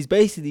 So he's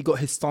basically got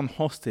his son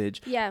hostage.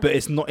 Yeah. But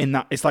it's not in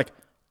that. It's like,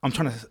 I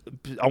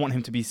want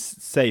him to be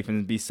safe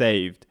and be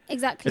saved.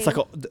 Exactly. It's like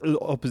an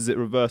opposite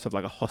reverse of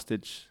like a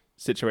hostage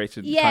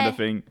situation kind of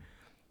thing.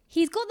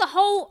 He's got the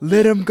whole...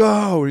 Let him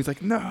go. And he's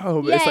like,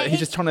 no. But it's like, he's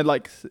just trying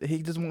to he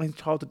doesn't want his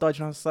child to die. Do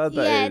you know how sad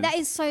that is? Yeah, that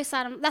is so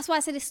sad. That's why I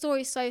said this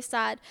story is so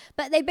sad.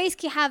 But they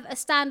basically have a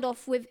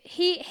standoff with...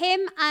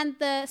 Him and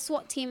the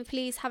SWAT team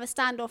police have a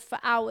standoff for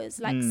hours,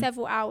 like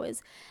several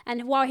hours.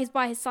 And while he's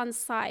by his son's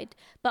side.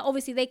 But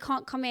obviously they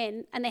can't come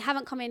in. And they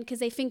haven't come in because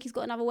they think he's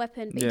got another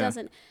weapon. But he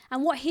doesn't.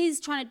 And what he's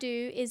trying to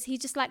do is he's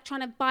just like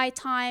trying to buy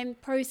time,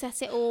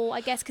 process it all,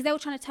 I guess. Because they were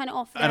trying to turn it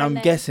off. And I'm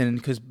guessing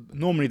because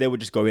normally they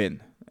would just go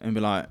in and be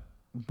like,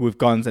 with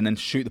guns and then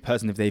shoot the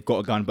person if they've got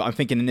a gun. But I'm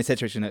thinking in this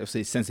situation,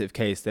 obviously it's a sensitive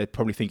case, they're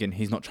probably thinking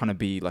he's not trying to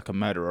be like a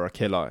murderer or a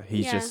killer.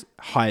 He's just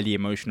highly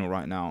emotional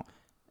right now.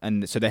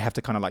 And so they have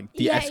to kind of like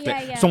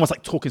de-escalate. It's almost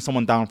like talking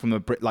someone down from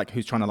the like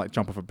who's trying to like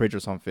jump off a bridge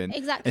or something.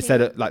 Exactly. Instead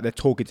of like they're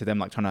talking to them,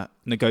 like trying to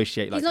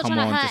negotiate, like come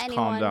on, just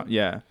calm down.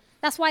 Yeah.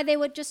 That's why they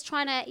were just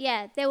trying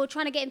to, they were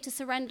trying to get him to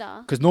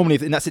surrender. Because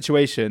normally in that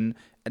situation,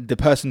 the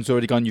person's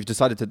already gone, you've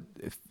decided to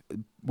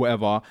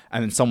whatever,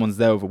 and then someone's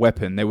there with a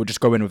weapon, they would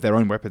just go in with their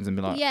own weapons and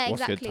be like,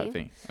 what's good type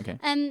thing. Okay.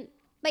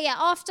 But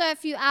after a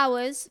few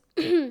hours,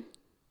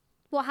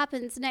 what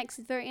happens next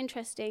is very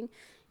interesting.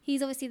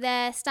 He's obviously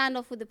there,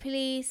 standoff with the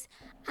police,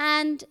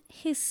 and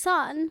his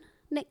son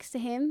next to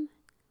him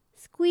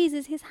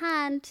squeezes his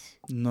hand.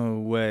 No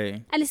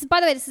way. And this is, by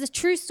the way, this is a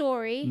true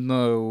story.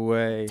 No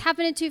way. It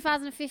happened in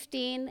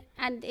 2015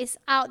 and it's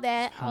out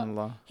there.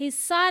 His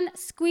son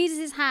squeezes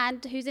his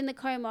hand, who's in the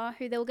coma,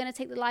 who they were going to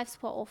take the life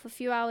support off a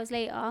few hours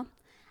later.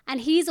 And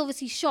he's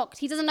obviously shocked.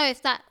 He doesn't know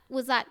if that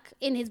was like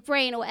in his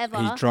brain or whatever.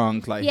 He's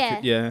drunk, like,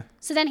 yeah.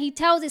 So then he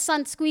tells his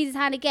son to squeeze his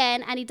hand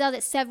again, and he does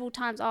it several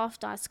times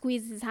after,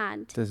 squeezes his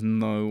hand. There's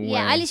no way.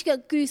 Yeah, I literally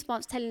got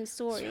goosebumps telling the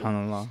story.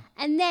 SubhanAllah.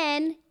 And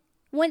then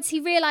once he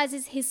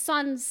realizes his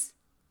son's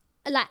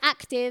like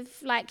active,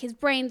 like his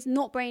brain's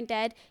not brain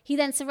dead, he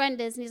then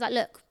surrenders and he's like,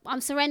 look, I'm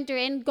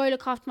surrendering, go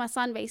look after my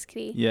son,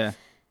 basically. Yeah.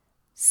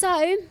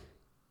 So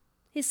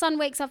His son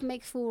wakes up and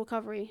makes full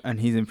recovery. And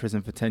he's in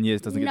prison for 10 years,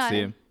 doesn't get to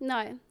see him.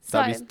 No.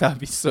 That'd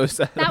be so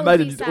sad.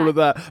 Imagine all of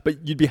that.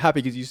 But you'd be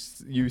happy because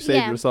you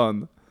saved your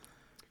son.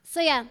 So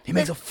yeah. He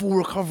makes a full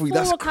recovery.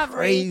 That's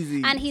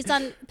crazy. And he's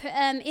done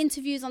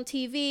interviews on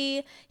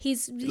TV.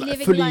 He's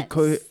living fully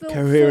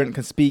coherent,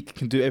 can speak,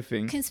 can do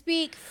everything. Can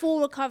speak,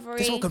 full recovery.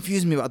 That's what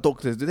confuses me about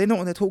doctors. Do they know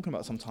what they're talking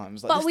about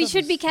sometimes? But we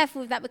should be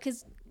careful with that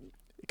because...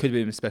 It could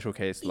be a special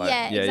case.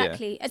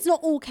 Exactly. Yeah. It's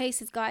not all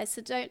cases, guys.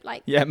 So don't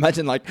Yeah,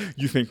 imagine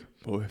you think,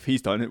 well, if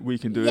he's done it, we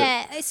can do it.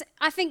 Yeah,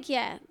 I think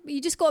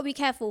you just got to be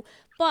careful.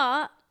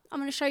 But I'm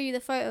going to show you the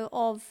photo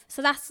of.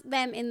 So that's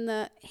him in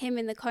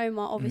the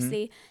coma.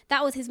 Obviously,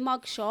 that was his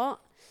mugshot.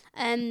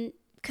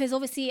 Because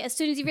obviously, as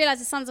soon as he realized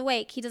his son's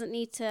awake, he doesn't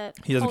need to.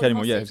 He doesn't care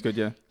anymore. Yeah, it's good.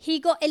 Yeah.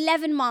 He got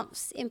 11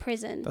 months in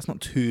prison. That's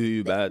not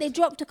too bad. They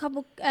dropped a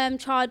couple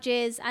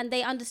charges, and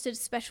they understood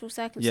special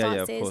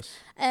circumstances. Yeah, of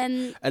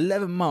course.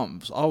 11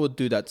 months. I would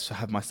do that to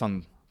have my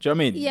son. Do you know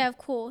what I mean? Yeah, of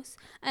course.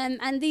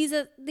 And this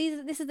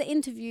is the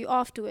interview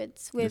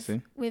afterwards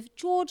with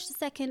George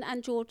II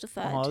and George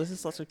III. Oh, this is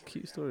such a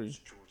cute story.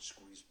 George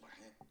squeezed my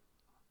hand.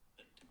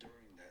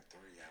 During that 3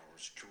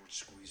 hours, George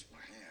squeezed my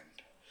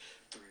hand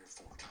 3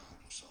 or 4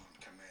 times on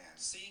command.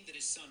 Seeing that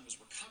his son was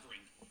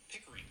recovering,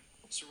 Pickering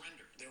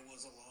surrendered. There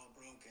was a law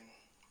broken,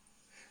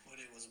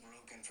 but it was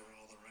broken for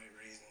all the right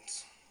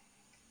reasons.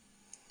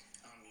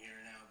 I'm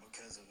here now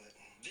because of it.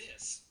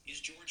 This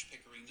is George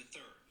Pickering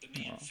III, the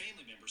man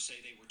family members say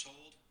they were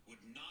told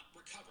would not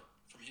recover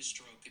from his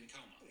stroke and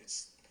coma.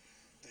 It's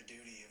the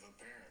duty of a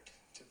parent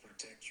to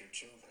protect your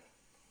children,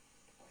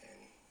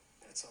 and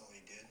that's all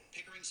he did.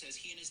 Pickering says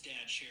he and his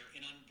dad share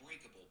an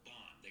unbreakable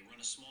bond. They run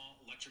a small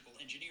electrical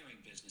engineering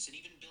business and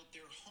even built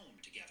their home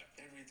together.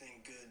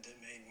 Everything good that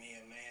made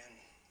me a man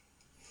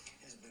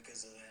is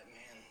because of that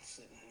man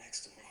sitting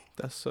next to me.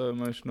 That's so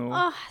emotional.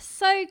 Oh,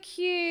 so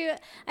cute.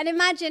 And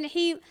imagine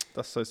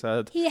That's so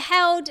sad. He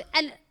held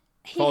and...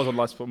 If I was on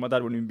life support, my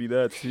dad wouldn't even be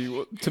there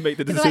to make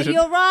the decision.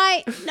 You're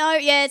right. No,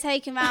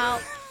 take him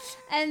out.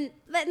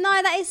 But no,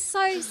 that is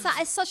so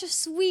sad. It's such a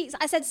sweet...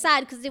 I said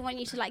sad because I didn't want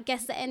you to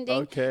guess the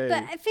ending. Okay.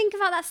 But think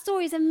about that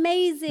story. It's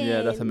amazing.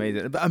 Yeah, that's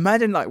amazing. But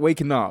imagine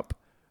waking up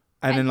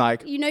and then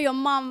your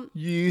mum...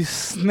 You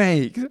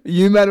snake.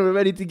 You man were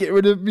ready to get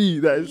rid of me.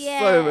 That is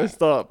so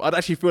messed up. I'd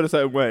actually feel the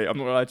same way. I'm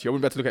not going to lie to you. I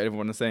wouldn't be able to look at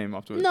everyone the same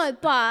afterwards. No,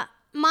 but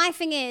my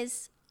thing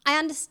is... I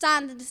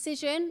understand the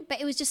decision, but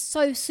it was just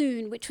so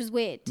soon, which was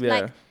weird.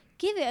 Yeah.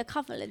 Give it a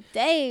couple of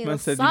days. Man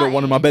said you got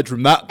one in my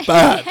bedroom that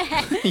bad.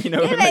 You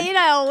know give it,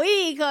 a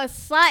week or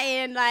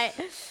something.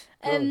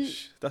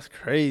 Gosh, that's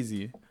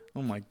crazy.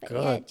 Oh my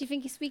god. Yeah, do you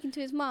think he's speaking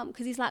to his mum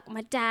because he's like,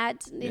 my dad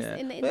is in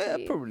the interview?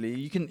 Yeah, probably.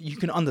 You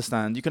can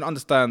understand. You can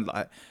understand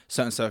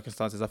certain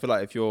circumstances. I feel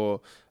like if you're,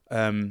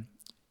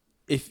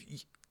 if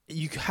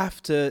you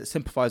have to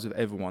sympathize with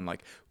everyone,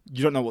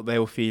 you don't know what they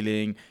were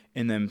feeling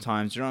in them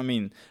times. Do you know what I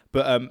mean?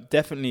 But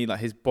definitely,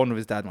 his bond with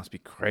his dad must be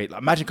great.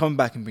 Imagine coming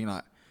back and being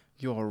like,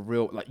 "You're a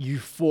real you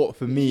fought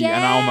for me,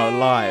 and now I'm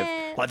alive."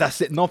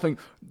 That's it. Nothing.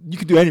 You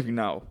could do anything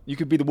now. You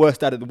could be the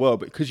worst dad in the world,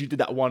 but because you did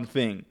that one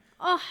thing.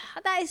 Oh,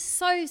 that is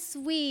so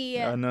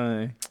sweet. I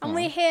know. And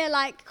we're here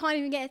can't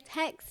even get a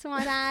text from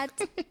my dad.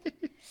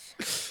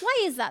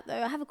 Why is that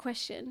though? I have a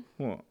question.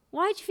 What?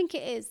 Why do you think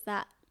it is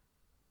that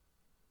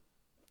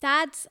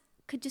dads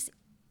could just,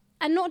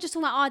 and not just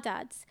talking about our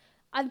dads,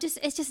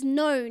 it's just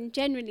known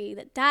generally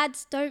that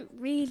dads don't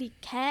really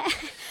care.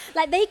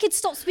 They could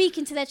stop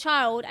speaking to their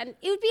child and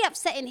it would be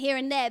upsetting here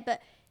and there,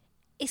 but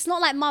it's not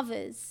like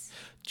mothers.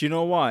 Do you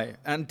know why?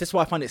 And that's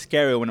why I find it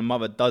scarier when a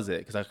mother does it,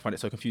 because I find it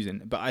so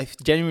confusing. But I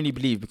genuinely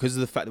believe because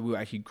of the fact that we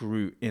actually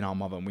grew in our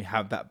mother and we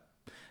have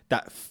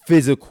that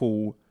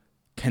physical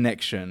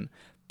connection,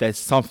 there's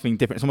something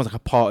different. It's almost like a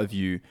part of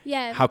you.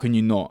 Yeah. How can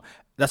you not?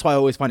 That's why I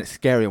always find it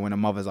scarier when a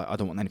mother's like, I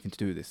don't want anything to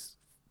do with this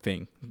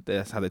thing.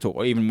 That's how they talk.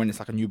 Or even when it's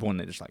a newborn,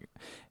 they're just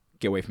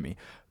get away from me.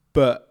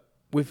 But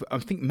I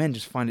think men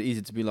just find it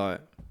easy to be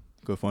like,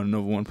 go find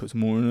another one, put some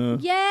more in there.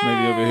 Yeah.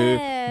 Maybe over here.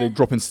 They're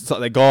dropping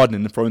their garden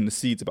and throwing the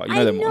seeds about.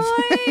 I them know. ones.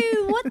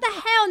 What the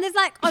hell? And there's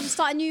I'll just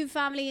start a new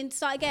family and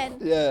start again.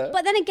 Yeah.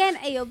 But then again,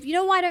 Ayob, you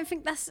know why I don't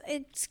think that's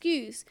an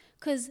excuse?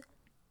 Because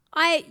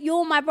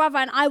you're my brother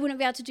and I wouldn't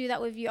be able to do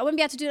that with you. I wouldn't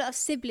be able to do that with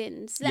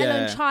siblings, let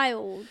alone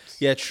child.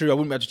 Yeah, true. I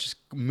wouldn't be able to just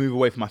move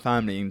away from my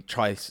family and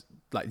try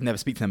never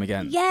speak to them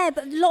again. Yeah,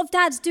 but a lot of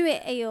dads do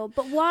it, Ayob.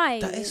 But why?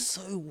 That is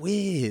so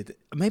weird.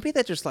 Maybe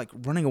they're just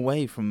running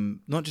away from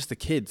not just the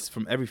kids,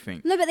 from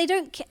everything. No, but they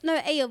don't. No,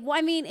 Ayob. What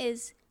I mean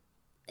is,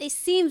 it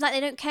seems like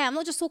they don't care. I'm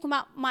not just talking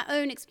about my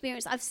own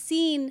experience. I've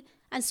seen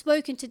and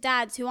spoken to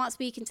dads who aren't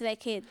speaking to their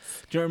kids.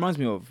 Do you know what it reminds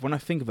me of? When I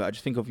think of it, I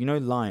just think of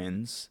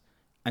lions,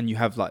 and you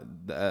have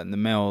the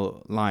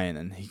male lion,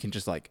 and he can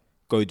just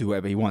go do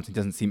whatever he wants. He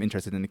doesn't seem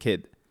interested in the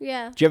kid.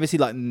 Yeah. Do you ever see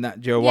Nat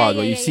Geo Wild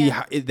where you see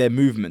how, their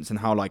movements and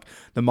how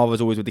the mother's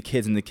always with the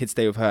kids and the kids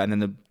stay with her and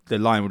then the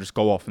lion will just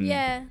go off and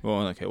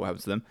well, okay, what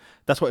happens to them?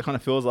 That's what it kind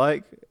of feels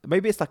like.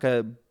 Maybe it's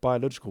a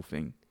biological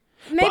thing.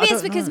 Maybe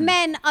it's because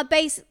men are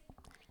based.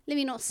 Let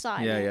me not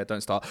start. Yeah, don't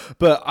start.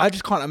 But I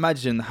just can't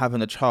imagine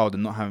having a child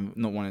and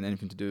not wanting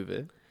anything to do with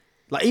it.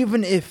 Like,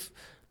 even if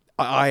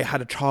I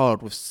had a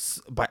child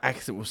by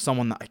accident with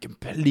someone that I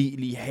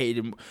completely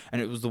hated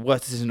and it was the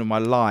worst decision of my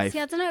life. See,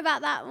 I don't know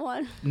about that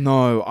one.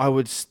 No, I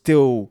would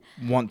still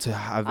want to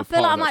have I a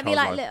feel part like I of that might be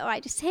like, child's look, life. all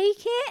right, just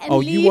take it and Oh,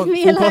 leave you want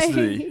me full alone.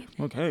 custody?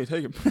 Okay,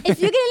 take it. If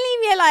you're going to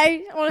leave me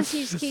alone, honestly,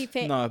 just keep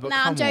it. No, but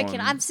I'm come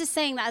joking. on. I'm just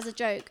saying that as a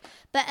joke.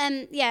 But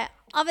yeah,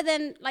 other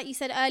than, like you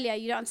said earlier,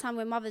 you don't understand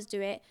when mothers do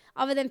it.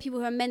 Other than people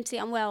who are mentally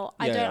unwell,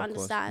 I don't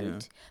understand.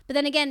 Course, yeah. But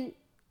then again,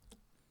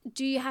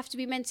 do you have to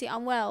be mentally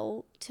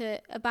unwell to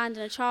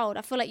abandon a child?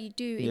 I feel like you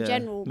do in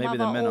general, maybe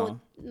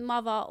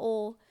mother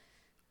or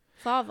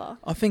father.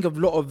 I think a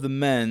lot of the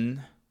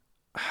men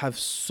have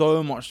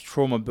so much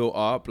trauma built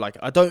up. Like,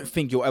 I don't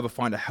think you'll ever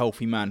find a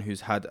healthy man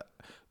who's had a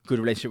good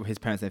relationship with his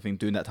parents and everything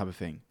doing that type of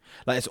thing.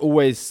 Like, it's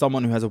always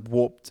someone who has a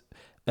warped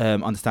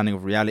understanding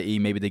of reality.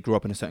 Maybe they grew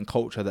up in a certain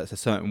culture that's a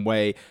certain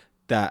way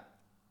that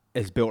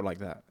is built like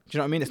that. Do you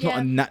know what I mean? It's not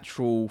a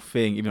natural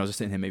thing. Even though I was just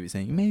sitting here maybe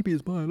saying maybe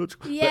it's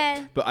biological.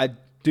 Yeah. But I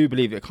do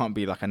believe it can't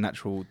be like a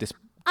natural.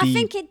 I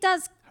think it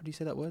does. How do you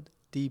say that word?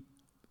 I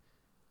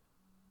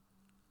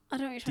don't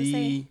know what you're trying to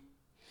say.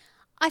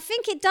 I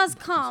think it does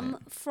come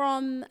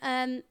from,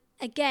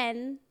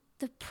 again,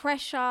 the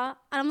pressure. And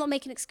I'm not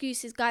making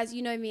excuses, guys.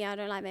 You know me. I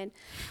don't like men.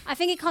 I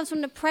think it comes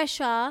from the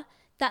pressure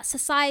that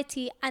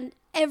society and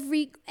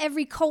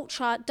every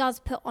culture does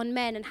put on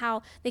men, and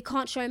how they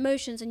can't show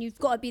emotions, and you've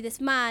got to be this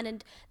man,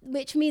 and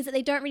which means that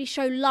they don't really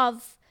show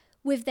love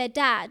with their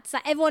dads.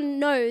 Like, everyone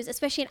knows,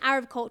 especially in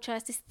Arab culture,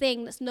 it's this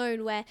thing that's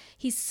known where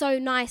he's so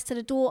nice to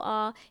the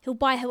daughter, he'll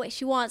buy her what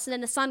she wants, and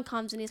then the son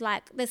comes and he's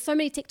like, there's so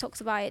many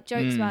TikToks about it,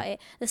 jokes about it.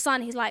 The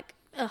son, he's like,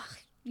 ugh,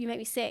 you make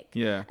me sick.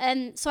 Yeah.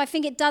 And so I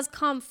think it does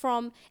come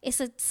from, it's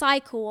a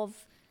cycle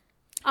of,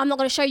 I'm not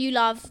going to show you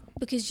love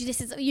because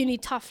you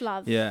need tough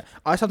love. Yeah.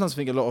 I sometimes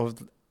think a lot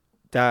of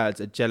dads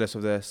are jealous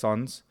of their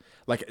sons.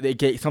 Like, they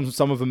get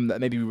some of them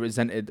that maybe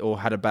resented or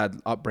had a bad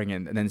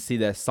upbringing, and then see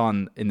their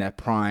son in their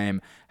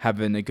prime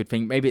having a good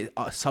thing. Maybe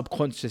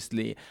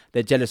subconsciously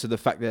they're jealous of the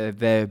fact that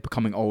they're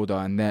becoming older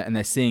and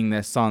they're seeing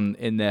their son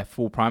in their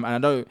full prime. And I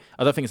don't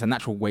think it's a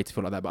natural way to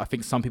feel like that, but I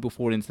think some people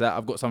fall into that.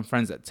 I've got some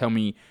friends that tell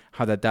me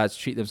how their dads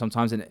treat them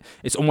sometimes, and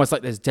it's almost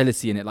like there's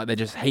jealousy in it, like they're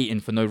just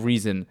hating for no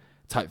reason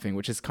type thing,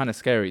 which is kind of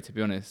scary, to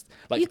be honest.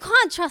 Like, you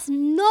can't trust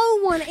no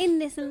one in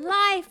this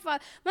life. When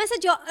I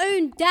said your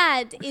own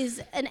dad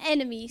is an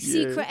enemy,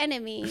 secret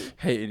enemy.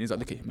 Hating, he's like,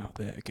 look at him out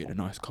there getting a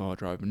nice car,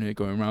 driving there,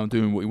 going around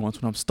doing what he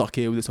wants when I'm stuck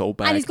here with this whole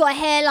bag. And he's got a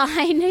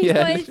hairline. He's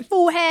got his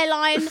full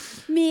hairline.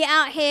 Me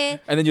out here.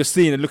 And then you're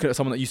seeing and looking at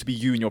someone that used to be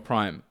you in your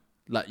prime.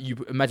 Like,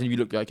 you imagine if you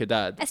look like your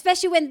dad.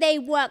 Especially when they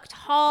worked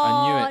hard.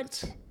 I knew it.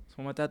 That's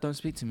why my dad don't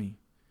speak to me.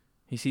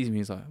 He sees me,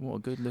 he's like, what a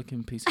good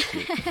looking piece of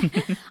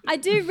shit. I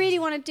do really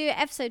want to do an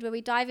episode where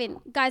we dive in.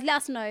 Guys, let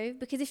us know,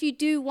 because if you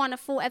do want a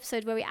full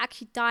episode where we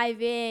actually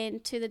dive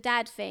into the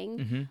dad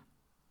thing,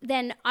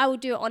 then I will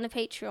do it on a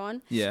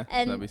Patreon. Yeah.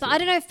 But I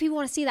don't know if people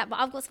want to see that, but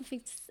I've got something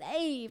to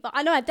say. But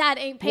I know my dad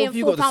ain't paying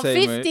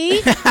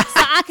 £4.50, so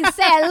I can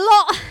say a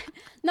lot.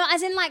 No,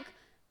 as in, like,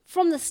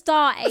 from the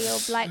start,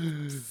 Ayob, like,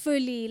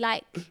 fully,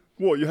 like...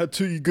 What, you had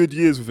 2 good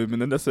years with him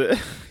and then that's it?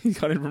 You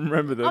can't even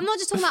remember them. I'm not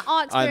just talking about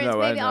our experience,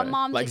 maybe our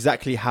mum. Like,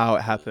 exactly how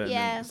it happened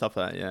and stuff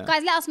like that, yeah.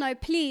 Guys, let us know,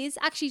 please.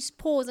 Actually, just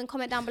pause and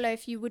comment down below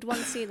if you would want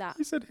to see that.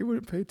 He said he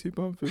wouldn't pay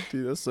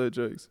 £2.50. That's so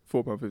jokes.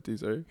 £4.50,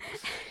 sorry.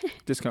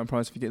 Discount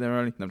price if you get there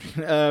early. No, I'm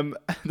joking.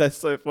 That's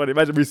so funny.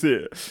 Imagine we see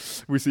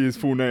it. We see his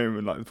full name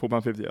and like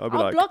 £4.50.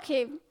 I'll block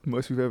him.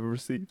 Most we've ever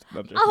received.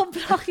 No, I'll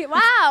block him.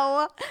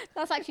 Wow.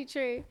 That's actually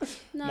true.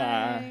 No.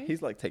 Nah,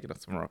 he's like taken us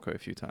to Morocco a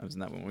few times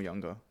and that when we were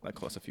younger. That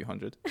cost a few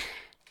hundred.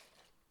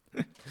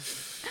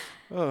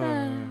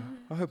 I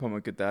hope I'm a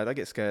good dad. I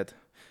get scared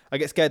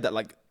that,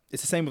 like,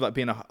 it's the same with like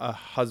being a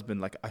husband.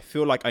 Like, I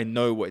feel like I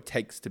know what it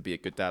takes to be a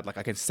good dad. Like,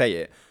 I can say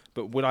it,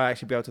 but would I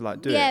actually be able to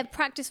like do it? Yeah,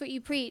 practice what you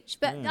preach.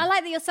 But I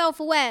like that you're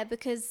self-aware,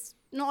 because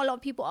not a lot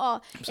of people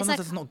are. Sometimes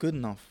that's not good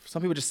enough.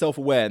 Some people are just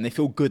self-aware and they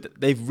feel good that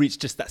they've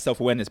reached just that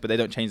self-awareness, but they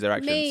don't change their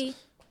actions. Me.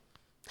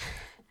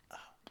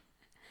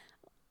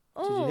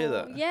 Did you hear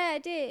that? Yeah, I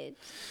did.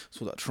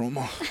 It's all that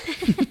trauma.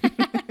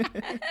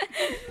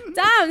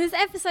 Damn, this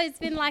episode's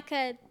been like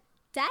a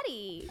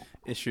daddy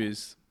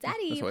issues.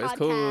 Daddy That's what it's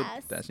called.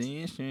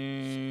 Daddy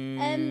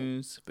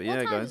issues. But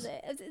yeah, guys. Is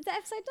the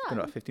episode done? Been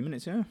about 50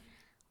 minutes, yeah.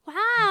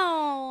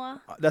 Wow.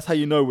 That's how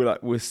you know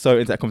we're so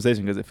into that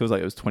conversation, because it feels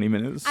like it was 20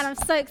 minutes. And I'm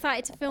so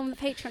excited to film the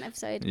Patreon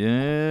episode.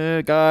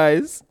 Yeah,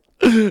 guys.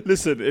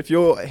 Listen, if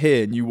you're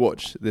here and you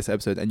watch this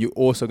episode and you're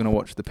also going to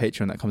watch the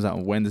Patreon that comes out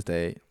on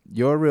Wednesday,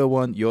 you're a real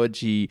one. You're a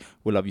G.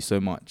 We love you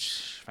so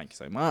much. Thank you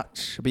so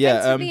much. But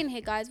yeah, thanks for being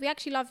here, guys. We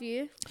actually love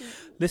you.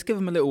 Let's give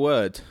them a little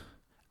word.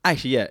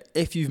 Actually, yeah,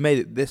 if you've made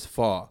it this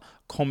far,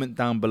 comment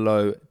down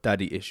below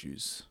daddy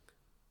issues.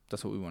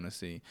 That's what we want to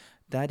see.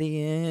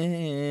 Daddy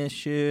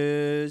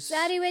issues.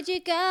 Daddy, where'd you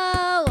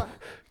go?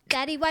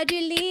 Daddy, why'd you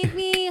leave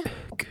me?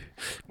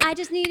 I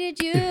just needed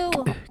you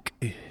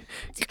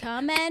to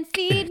come and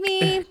feed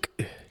me.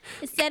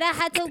 Instead, I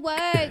had to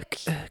work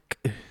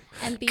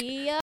and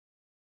be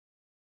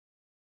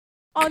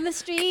on the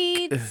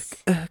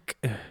streets.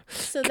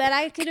 so that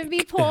I couldn't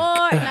be poor.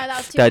 No, that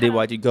was too Daddy, hard.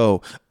 why'd you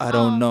go? I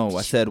don't know.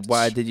 I said,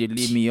 why did you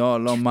leave me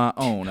all on my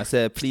own? I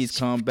said, please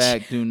come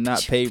back. Do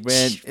not pay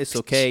rent. It's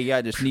okay.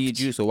 I just need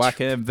you so I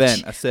can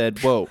vent. I said,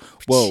 whoa,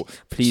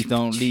 please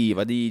don't leave.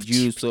 I need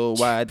you so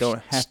I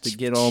don't have to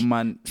get on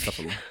my stuff.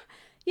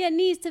 Yeah,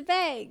 knees to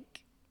beg.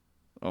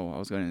 Oh, I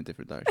was going in a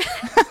different direction.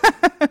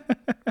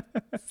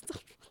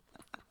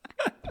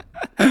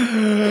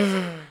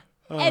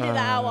 Edit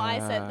that out what I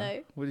said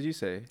though. What did you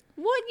say?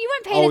 What? You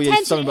weren't paying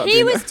attention.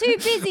 He was too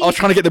busy. I was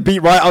trying to get the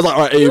beat right. I was like,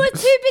 all right. You were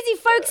too busy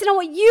focusing on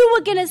what you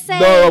were gonna say.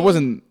 No, I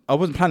wasn't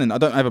planning. I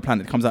don't ever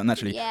plan. It comes out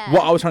naturally. Yeah.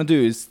 What I was trying to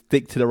do is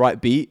stick to the right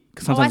beat.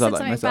 Because sometimes I I said like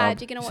something mess bad.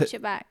 up. You're gonna watch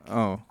it back.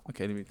 Oh,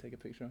 okay. Let me take a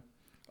picture.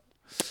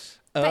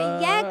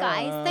 But yeah,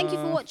 guys, thank you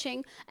for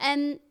watching.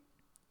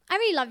 I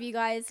really love you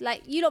guys.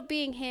 Like, you lot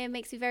being here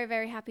makes me very,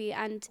 very happy.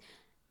 And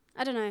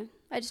I don't know.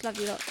 I just love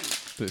you lot.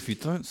 But if you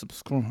don't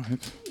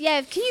subscribe...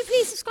 Yeah, can you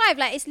please subscribe?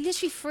 Like, it's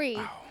literally free.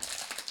 Ow.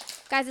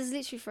 Guys, it's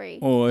literally free.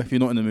 Or if you're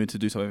not in the mood to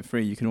do something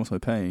free, you can also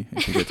pay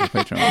if you go to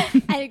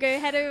Patreon. And you go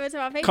head over to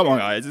our Patreon. Come on,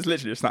 guys. It's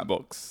literally a snack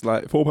box.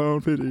 Like,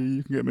 £4.50,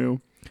 you can get a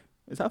meal.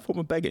 Is that a form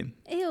of begging?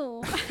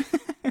 Ew.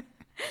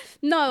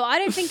 No, I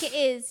don't think it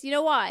is. You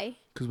know why?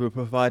 Because we're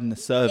providing a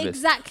service.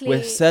 Exactly.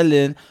 We're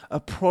selling a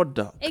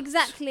product.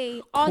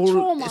 Exactly. Our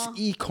trauma. It's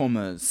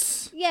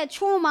e-commerce. Yeah,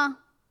 trauma.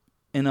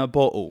 In a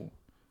bottle.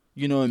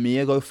 You know me,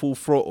 I go full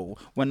throttle.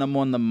 When I'm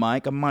on the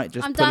mic, I might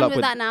just I'm pull done up with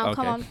with that now. Okay.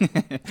 Come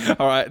on.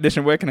 All right,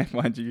 listen, where can I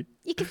find you?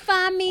 You can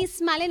find me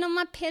smiling on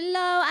my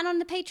pillow and on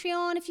the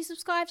Patreon if you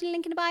subscribe to the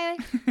link in the bio.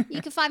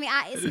 You can find me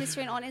at It's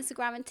Mystery on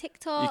Instagram and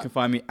TikTok. You can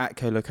find me at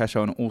Kolo Kasha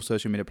on all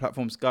social media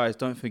platforms. Guys,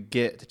 don't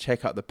forget to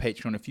check out the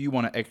Patreon. If you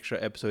want an extra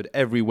episode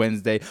every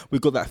Wednesday,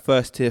 we've got that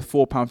first tier,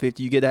 £4.50.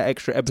 You get that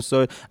extra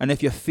episode. And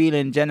if you're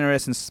feeling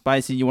generous and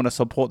spicy, you want to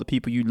support the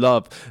people you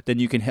love, then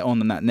you can hit on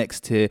that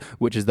next tier,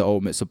 which is the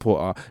Ultimate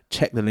Supporter.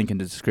 Check the link in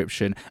the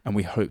description, and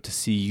we hope to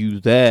see you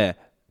there.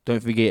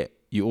 Don't forget,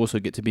 you also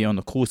get to be on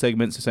the call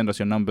segment, so send us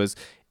your numbers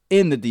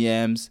in the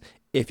DMs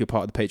if you're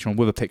part of the Patreon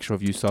with a picture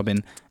of you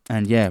subbing.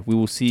 And yeah, we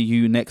will see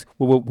you next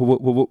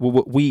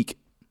week.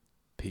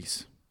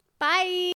 Peace. Bye.